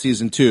that in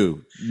season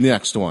 2.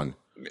 Next one.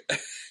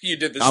 You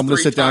did this. I'm gonna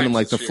sit down in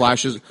like the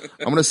Flash's.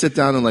 I'm gonna sit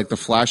down in like the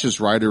Flash's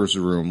writers'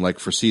 room, like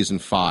for season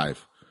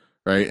 5,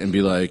 right, and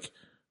be like,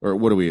 or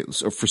what are we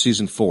for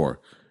season 4?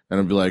 And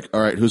I'll be like, all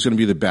right, who's going to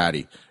be the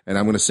baddie? And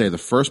I'm going to say the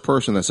first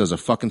person that says a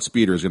fucking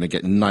speeder is going to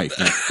get knifed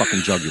in the fucking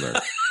jugular.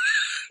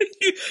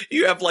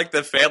 You have like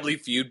the Family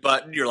Feud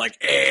button. You're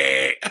like,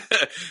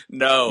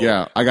 no.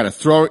 Yeah, I got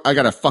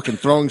a fucking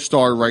throwing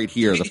star right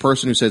here. The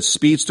person who says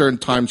speedster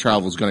and time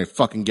travel is going to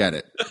fucking get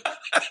it.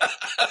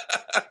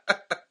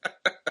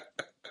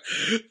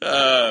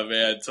 Oh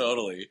man,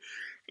 totally.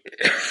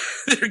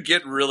 They're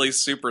getting really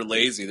super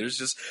lazy. Let's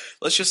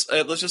just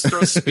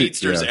throw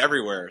speedsters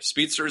everywhere.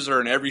 Speedsters are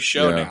in every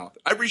show now.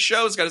 Every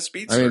show's got a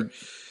speedster.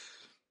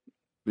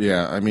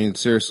 I mean,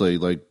 seriously,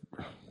 like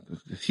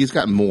he's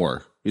got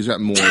more. He's got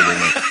more than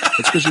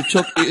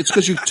that. It's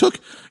because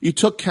you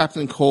took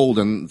Captain Cold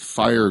and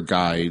Fire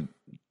Guy,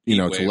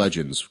 to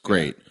Legends.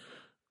 Great.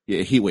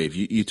 Yeah, Heatwave.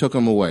 You took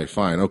him away.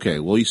 Fine. Okay.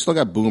 Well, you still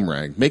got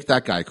Boomerang. Make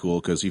that guy cool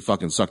because he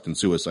fucking sucked in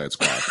Suicide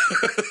Squad.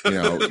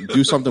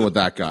 Do something with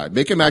that guy.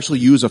 Make him actually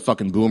use a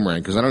fucking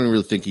boomerang because I don't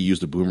really think he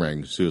used a boomerang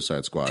in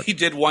Suicide Squad. He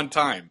did one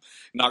time.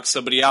 Knocked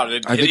somebody out. He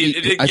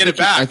didn't get it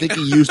back. I think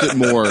he used it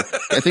more.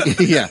 I think,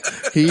 he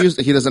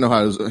doesn't know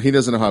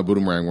how a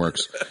boomerang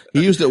works.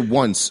 He used it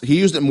once. He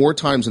used it more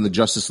times in the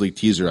Justice League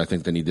teaser, I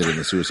think, than he did in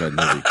the Suicide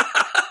movie.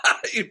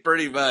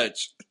 Pretty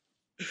much.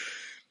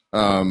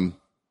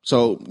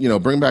 So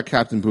bring back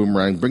Captain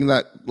Boomerang. Bring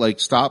that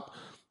stop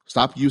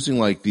using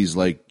these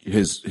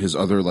his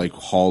other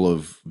hall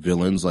of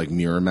villains like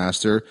Mirror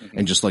Master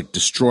and just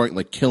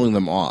destroying killing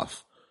them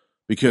off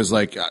because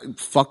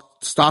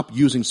stop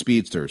using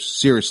speedsters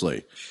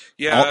seriously.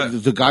 Yeah,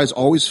 The guy's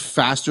always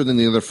faster than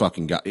the other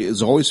fucking guy.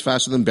 Is always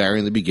faster than Barry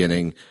in the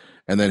beginning,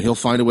 and then he'll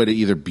find a way to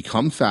either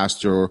become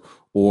faster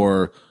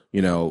or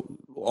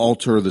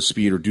alter the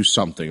speed or do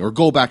something or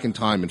go back in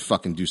time and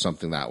fucking do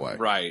something that way.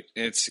 right.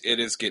 It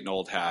is getting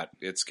old hat.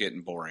 It's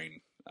getting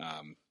boring.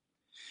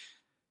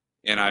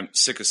 And I'm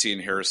sick of seeing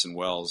Harrison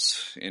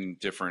Wells in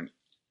different.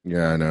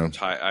 Yeah, I know.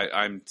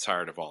 I'm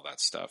tired of all that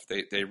stuff.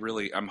 They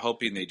really. I'm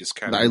hoping they just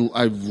kind of.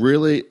 I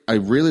really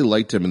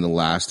liked him in the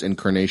last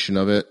incarnation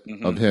of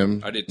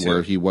him. I did too.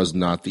 Where he was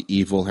not the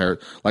evil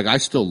I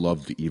still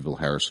love the evil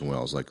Harrison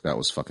Wells. That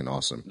was fucking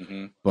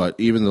awesome. But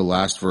even the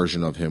last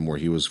version of him where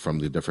he was from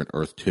the different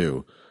Earth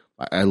 2,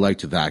 I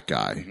liked that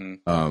guy.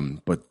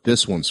 But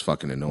this one's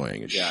fucking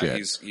annoying as shit. Yeah,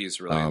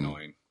 he's really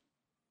annoying.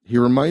 He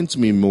reminds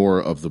me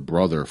more of the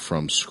brother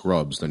from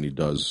Scrubs than he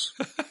does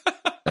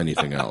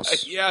anything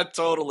else. Yeah,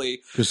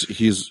 totally. Because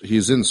he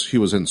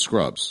was in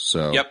Scrubs,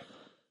 so yep.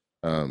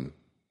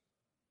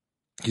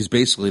 He's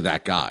basically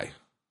that guy.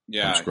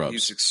 Yeah, from Scrubs.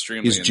 He's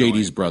extremely. He's annoying.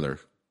 JD's brother.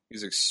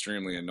 He's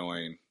extremely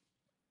annoying.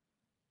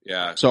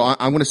 Yeah. So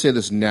I'm going to say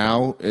this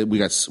now. We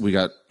got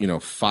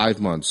 5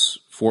 months,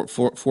 four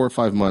or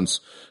 5 months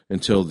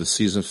until the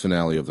season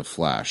finale of The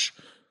Flash.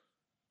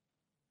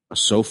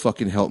 So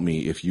fucking help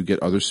me if you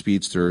get other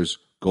speedsters,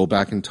 go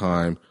back in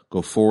time,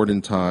 go forward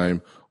in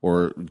time,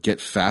 or get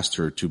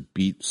faster to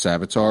beat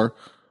Savitar,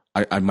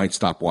 I might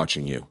stop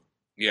watching you.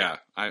 Yeah,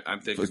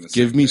 I'm thinking the same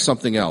Give me thing.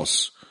 something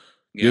else.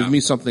 Yeah. Give me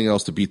something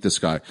else to beat this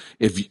guy.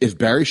 If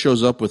Barry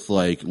shows up with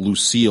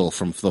Lucille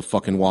from the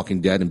fucking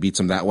Walking Dead and beats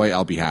him that way,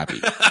 I'll be happy.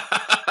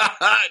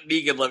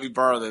 Negan, let me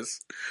borrow this.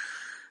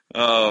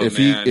 Oh, if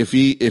man.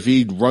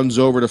 he runs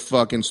over to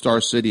fucking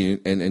Star City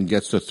and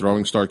gets to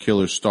throwing Star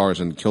Killer's stars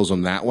and kills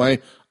them that way,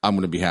 I'm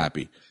gonna be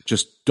happy.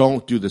 Just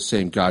don't do the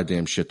same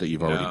goddamn shit that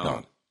you've already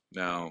done.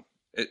 No,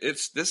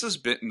 this has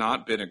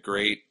not been a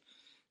great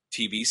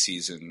TV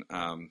season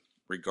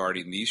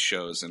regarding these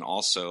shows, and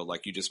also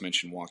like you just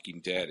mentioned,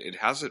 Walking Dead. It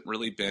hasn't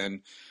really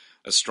been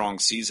a strong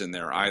season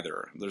there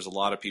either. There's a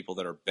lot of people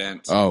that are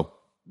bent. Oh,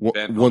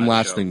 one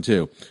last thing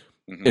too.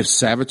 If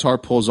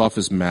Savitar pulls off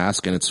his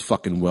mask and it's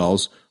fucking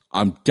Wells,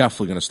 I'm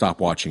definitely going to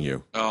stop watching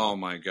you. Oh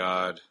my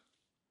god.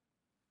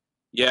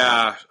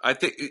 Yeah, I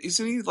think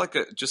isn't he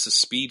just a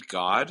speed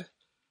god?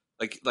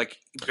 Like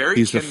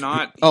Barry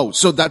cannot.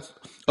 So that's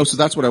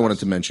what I wanted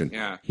to mention.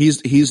 Yeah,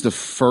 he's the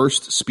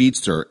first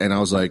speedster, and I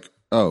was like,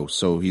 oh,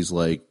 so he's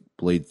like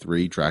Blade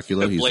 3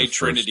 Dracula. He's Blade the first,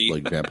 Trinity,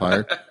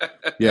 vampire.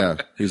 Yeah,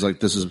 he's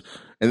like this is.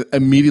 And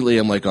immediately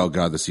I'm like, oh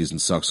god, the season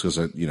sucks because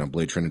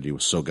Blade Trinity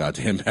was so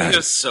goddamn bad. It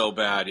was so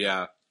bad,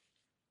 yeah.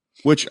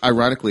 Which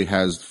ironically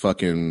has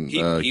fucking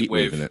heat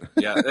wave in it.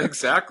 Yeah,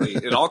 exactly.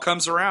 It all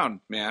comes around,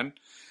 man.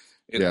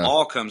 It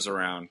all comes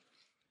around.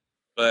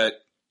 But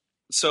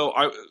so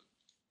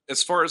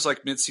as far as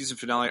mid-season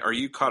finale, are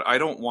you caught? I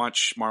don't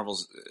watch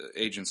Marvel's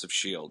Agents of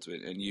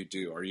S.H.I.E.L.D., and you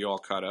do. Are you all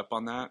caught up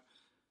on that?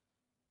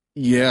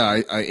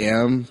 Yeah, I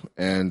am,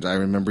 and I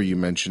remember you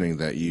mentioning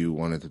that you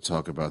wanted to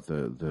talk about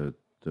the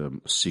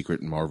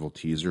secret Marvel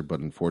teaser, but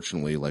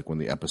unfortunately, when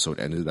the episode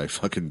ended, I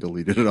fucking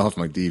deleted it off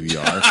my DVR.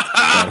 So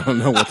I don't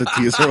know what the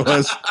teaser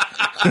was.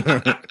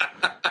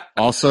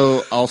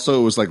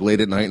 Also, it was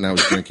late at night and I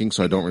was drinking,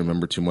 so I don't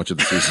remember too much of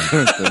the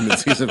season, the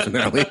mid-season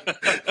finale.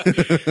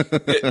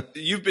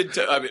 You've been,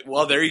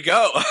 well, there you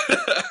go.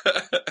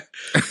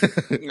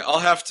 I'll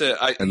have to.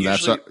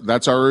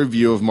 That's our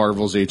review of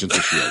Marvel's Agents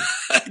of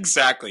S.H.I.E.L.D.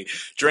 Exactly.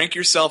 Drank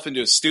yourself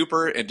into a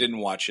stupor and didn't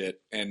watch it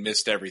and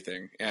missed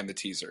everything and the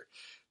teaser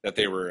that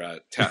they were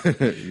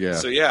yeah.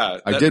 So yeah,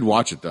 I did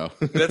watch it though.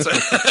 That's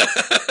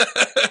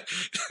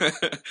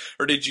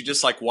or did you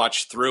just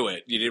watch through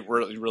it? You didn't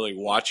really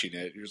watching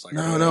it. You're just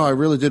no, I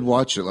really did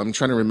watch it. I'm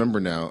trying to remember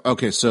now.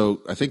 Okay,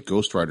 so I think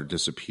Ghost Rider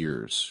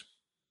disappears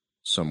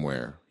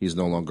somewhere. He's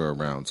no longer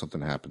around.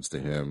 Something happens to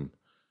him.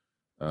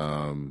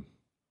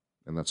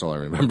 And that's all I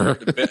remember.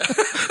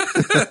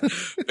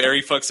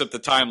 Barry fucks up the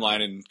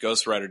timeline and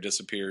Ghost Rider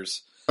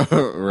disappears.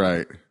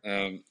 Right.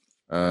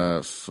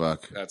 That's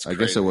Fuck. crazy. I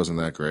guess it wasn't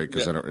that great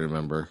because I don't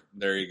remember.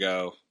 There you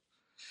go.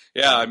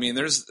 Yeah, I mean,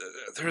 there's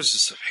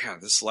just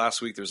this last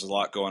week there's a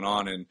lot going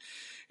on,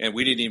 and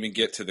we didn't even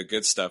get to the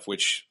good stuff,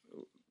 which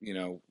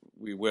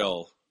we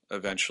will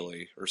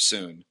eventually or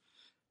soon.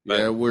 But,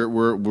 yeah,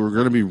 we're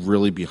going to be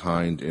really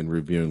behind in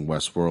reviewing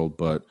Westworld,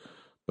 but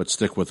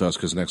stick with us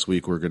because next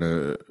week we're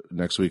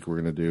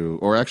gonna do,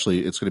 or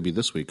actually it's gonna be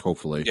this week,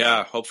 hopefully.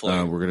 Yeah,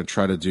 hopefully we're gonna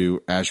try to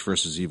do Ash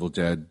versus Evil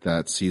Dead.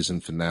 That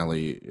season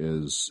finale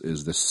is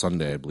this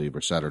Sunday, I believe,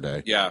 or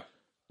Saturday. Yeah.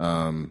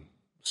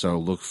 So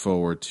look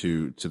forward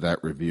to that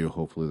review.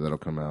 Hopefully that'll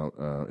come out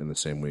in the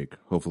same week.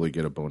 Hopefully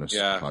get a bonus.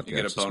 podcast you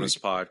get a bonus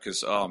pod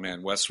because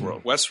man,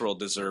 Westworld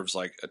deserves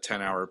a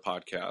 10-hour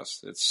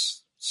podcast.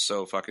 It's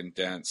so fucking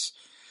dense.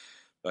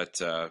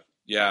 But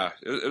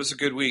it was a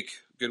good week.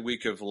 good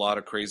week of a lot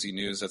of crazy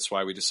news. That's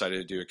why we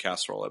decided to do a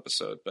casserole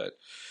episode. But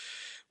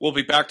we'll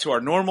be back to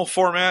our normal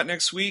format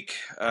next week.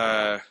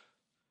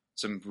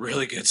 Some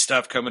really good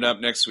stuff coming up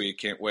next week.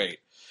 Can't wait.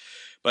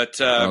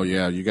 But oh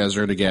yeah, you guys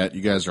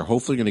are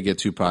hopefully going to get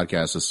 2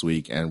 podcasts this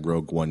week, and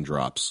Rogue One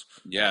drops.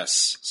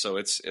 Yes, so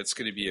it's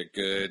going to be a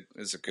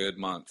good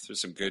month.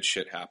 There's some good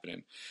shit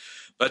happening.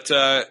 But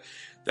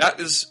that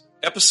is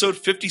episode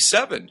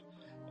 57,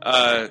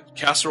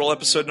 casserole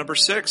episode number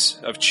 6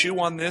 of Chew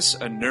on This,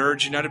 a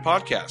Nerds United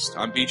podcast.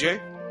 I'm BJ.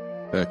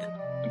 Heck.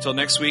 Until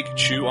next week,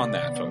 chew on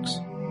that, folks.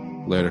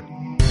 Later.